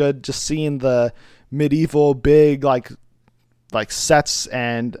Pine looks good. Just seeing the medieval big like sets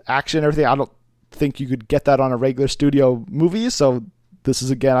and action and everything, I don't think you could get that on a regular studio movie. So this is,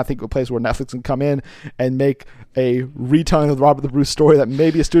 again, I think a place where Netflix can come in and make a retelling of the Robert the Bruce story that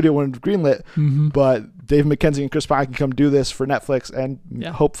maybe a studio wouldn't have greenlit, but Dave Mackenzie and Chris Pine can come do this for Netflix, and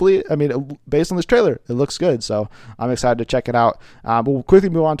hopefully, I mean, based on this trailer, it looks good, so I'm excited to check it out. But we'll quickly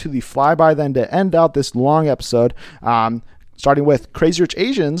move on to the flyby then to end out this long episode, starting with Crazy Rich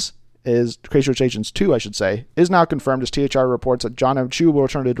Asians. Crazy Rich Asians 2, I should say, is now confirmed as THR reports that John M. Chu will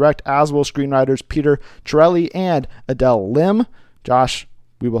return to direct, as will screenwriters Peter Chiarelli and Adele Lim. Josh,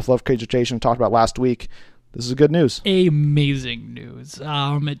 we both love Crazy Rich Asians, talked about last week. This is good news. Amazing news.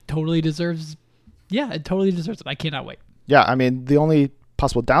 It totally deserves it. I cannot wait. Yeah, I mean, the only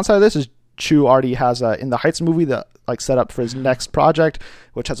possible downside of this is Chu already has a In the Heights movie that like set up for his next project,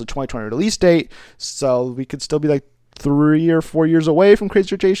 which has a 2020 release date. So we could still be like 3 or 4 years away from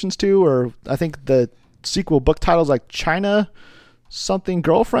Crazy Rich Asians 2, or I think the sequel book title is like China something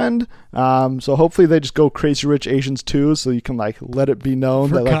girlfriend. So hopefully they just go Crazy Rich Asians 2, so you can like let it be known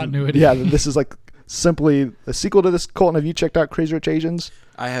for that like, continuity. Yeah, this is like simply a sequel to this. Colton, have you checked out Crazy Rich Asians?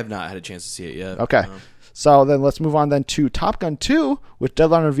 I have not had a chance to see it yet. Okay. So then let's move on then to Top Gun 2, which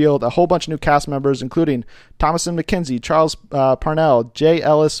Deadline revealed a whole bunch of new cast members, including Thomasin McKenzie, Charles Parnell, Jay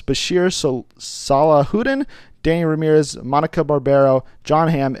Ellis, Bashir Salahuddin, Danny Ramirez, Monica Barbero, John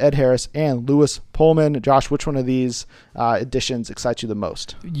Hamm, Ed Harris, and Louis Pullman. Josh, which one of these additions excites you the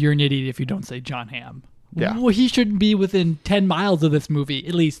most? You're an idiot if you don't say John Hamm. Yeah. Well, he shouldn't be within 10 miles of this movie,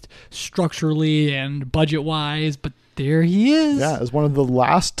 at least structurally and budget-wise, but there he is. Yeah, as one of the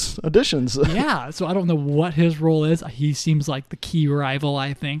last additions. Yeah, so I don't know what his role is. He seems like the key rival,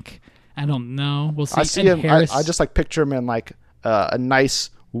 I think. I don't know. We'll see. I see him. I just like picture him in like a nice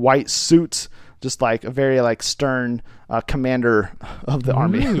white suit, just like a very like stern commander of the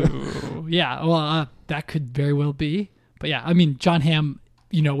army. Ooh, yeah, well, that could very well be. But yeah, I mean, John Hamm,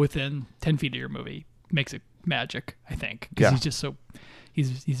 within 10 feet of your movie makes it magic, I think, because he's just so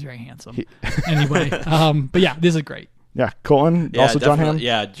he's very handsome. Anyway, but yeah, this is great. Yeah, Colton, Yeah, also John Hamm.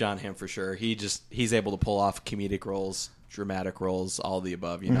 Yeah, John Hamm for sure. He's able to pull off comedic roles, dramatic roles, all of the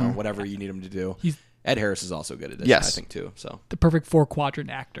above. Whatever you need him to do. Ed Harris is also good at this, I think, too. So the perfect 4-quadrant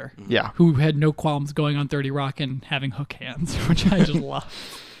actor. Yeah, who had no qualms going on 30 Rock and having hook hands, which I just love.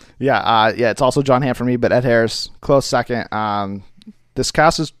 Yeah, it's also John Hamm for me, but Ed Harris close second. This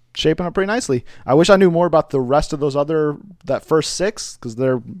cast is shaping up pretty nicely. I wish I knew more about the rest of that first 6, because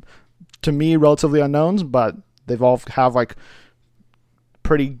they're, to me, relatively unknowns, but they've all have like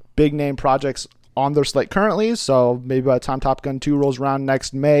pretty big name projects on their slate currently, so maybe by the time Top Gun 2 rolls around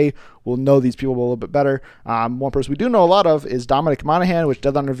next May, we'll know these people a little bit better. One person we do know a lot of is Dominic Monaghan, which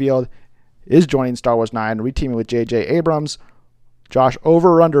Deadline revealed is joining Star Wars 9, reteaming with J.J. Abrams. Josh,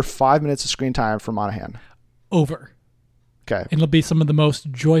 over or under 5 minutes of screen time for Monaghan? Over. Okay. And it'll be some of the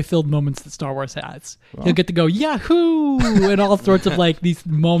most joy-filled moments that Star Wars has. He'll get to go, Yahoo! And all sorts of like these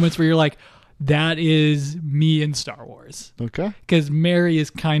moments where you're like, that is me in Star Wars. Okay. Because Mary is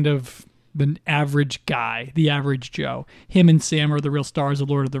kind of the average guy, the average Joe. Him and Sam are the real stars of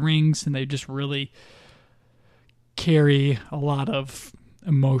Lord of the Rings, and they just really carry a lot of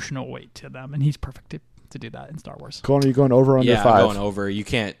emotional weight to them, and he's perfect to do that in Star Wars. Colin, are you going over or under 5? Yeah, I'm going over. You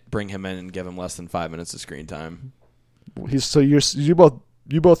can't bring him in and give him less than 5 minutes of screen time. You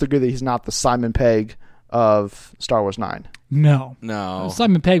both agree that he's not the Simon Pegg of Star Wars 9? No. No.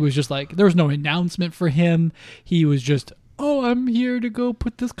 Simon Pegg was just like, there was no announcement for him. He was just, oh, I'm here to go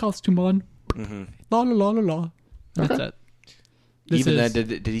put this costume on. La la la la la. That's it. Even then,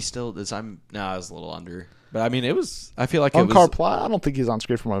 did he still? No, I was a little under. But I mean, it was. I feel like On it was. Car Plot, I don't think he's on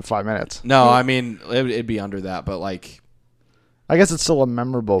screen for more than 5 minutes. No, I mean it'd be under that. But like, I guess it's still a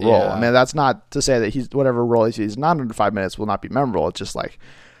memorable role. Yeah. I mean, that's not to say that he's whatever role he's not under 5 minutes will not be memorable. It's just like,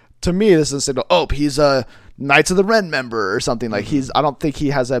 to me, this is a signal. Oh, he's a Knights of the Ren member or something. Like I don't think he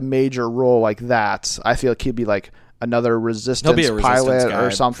has a major role like that. I feel like he'd be like another Resistance pilot guy,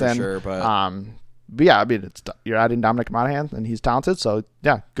 or something. for sure, but yeah, I mean, you're adding Dominic Monaghan, and he's talented. So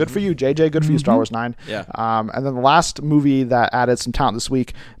yeah, good for you, JJ. Good for you, Star Wars 9. Yeah. And then the last movie that added some talent this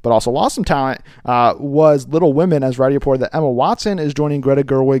week, but also lost some talent, was Little Women, as Variety reported that Emma Watson is joining Greta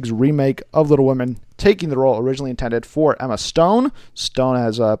Gerwig's remake of Little Women, taking the role originally intended for Emma Stone. Stone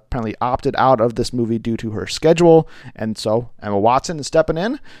has apparently opted out of this movie due to her schedule, and so Emma Watson is stepping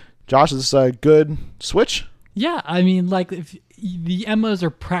in. Josh, is this a good switch? Yeah, I mean, like, if the Emmas are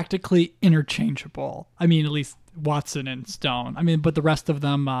practically interchangeable. I mean, at least Watson and Stone. I mean, but the rest of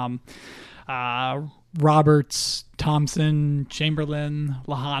them, Roberts, Thompson, Chamberlain,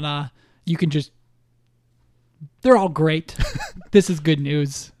 Lahana, you can just, they're all great. This is good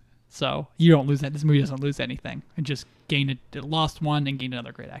news. So you don't lose that. This movie doesn't lose anything. And just it lost one and gained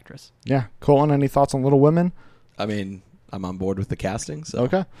another great actress. Yeah. Colin, any thoughts on Little Women? I mean, I'm on board with the casting. So.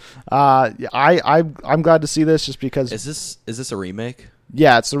 Okay. I'm glad to see this just because. Is this a remake?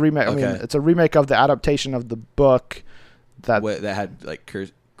 Yeah, it's a remake. Okay. I mean, it's a remake of the adaptation of the book that had like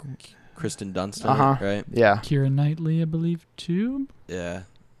Kristen Dunst, right? Yeah. Keira Knightley, I believe, too. Yeah.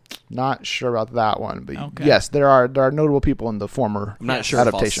 Not sure about that one, but okay. yes, there are notable people in the former I'm not sure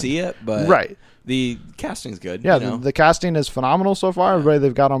adaptation. if I'll see it, but right. The casting's good. Yeah, you know? the casting is phenomenal so far. Everybody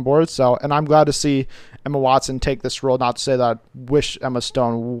they've got on board. So, and I'm glad to see Emma Watson take this role. Not to say that I wish Emma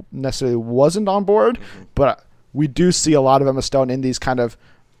Stone necessarily wasn't on board, but we do see a lot of Emma Stone in these kind of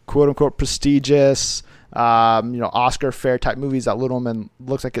quote unquote prestigious, Oscar fair type movies that Little Women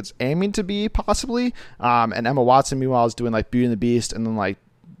looks like it's aiming to be possibly. And Emma Watson, meanwhile, is doing like Beauty and the Beast and then like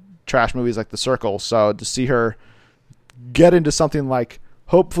trash movies like The Circle. So to see her get into something like,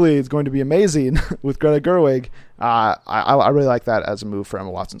 hopefully it's going to be amazing with Greta Gerwig, I really like that as a move for Emma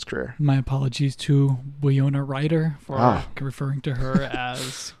Watson's career. My apologies to Winona Ryder for referring to her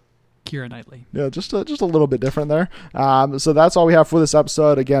as Keira Knightley. Yeah, just a little bit different there. So that's all we have for this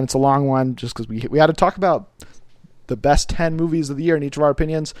episode. Again, it's a long one just because we had to talk about the best 10 movies of the year in each of our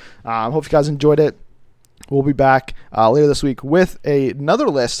opinions. Hope you guys enjoyed it. We'll be back later this week with another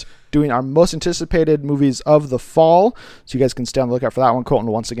list doing our most anticipated movies of the fall. So you guys can stay on the lookout for that one. Colton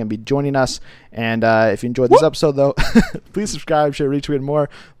will once again be joining us. And if you enjoyed this episode, though, please subscribe, share, retweet, and more.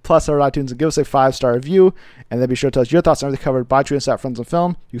 Plus, our iTunes and give us a 5-star review. And then be sure to tell us your thoughts on everything covered by True Friends on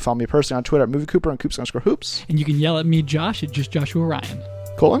Film. You can follow me personally on Twitter at Movie Cooper and Coops_Hoops. And you can yell at me, Josh, at just Joshua Ryan.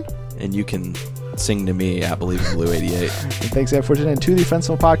 Colton? And you can sing to me at Believe in Blue 88. And thanks again for tuning in to the Friends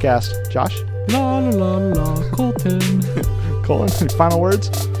Film Podcast. Josh? La la la la, Colton. Colton, final words?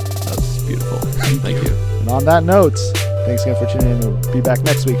 That's beautiful. Thank you. And on that note, thanks again for tuning in. We'll be back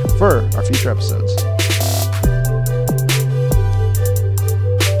next week for our future episodes.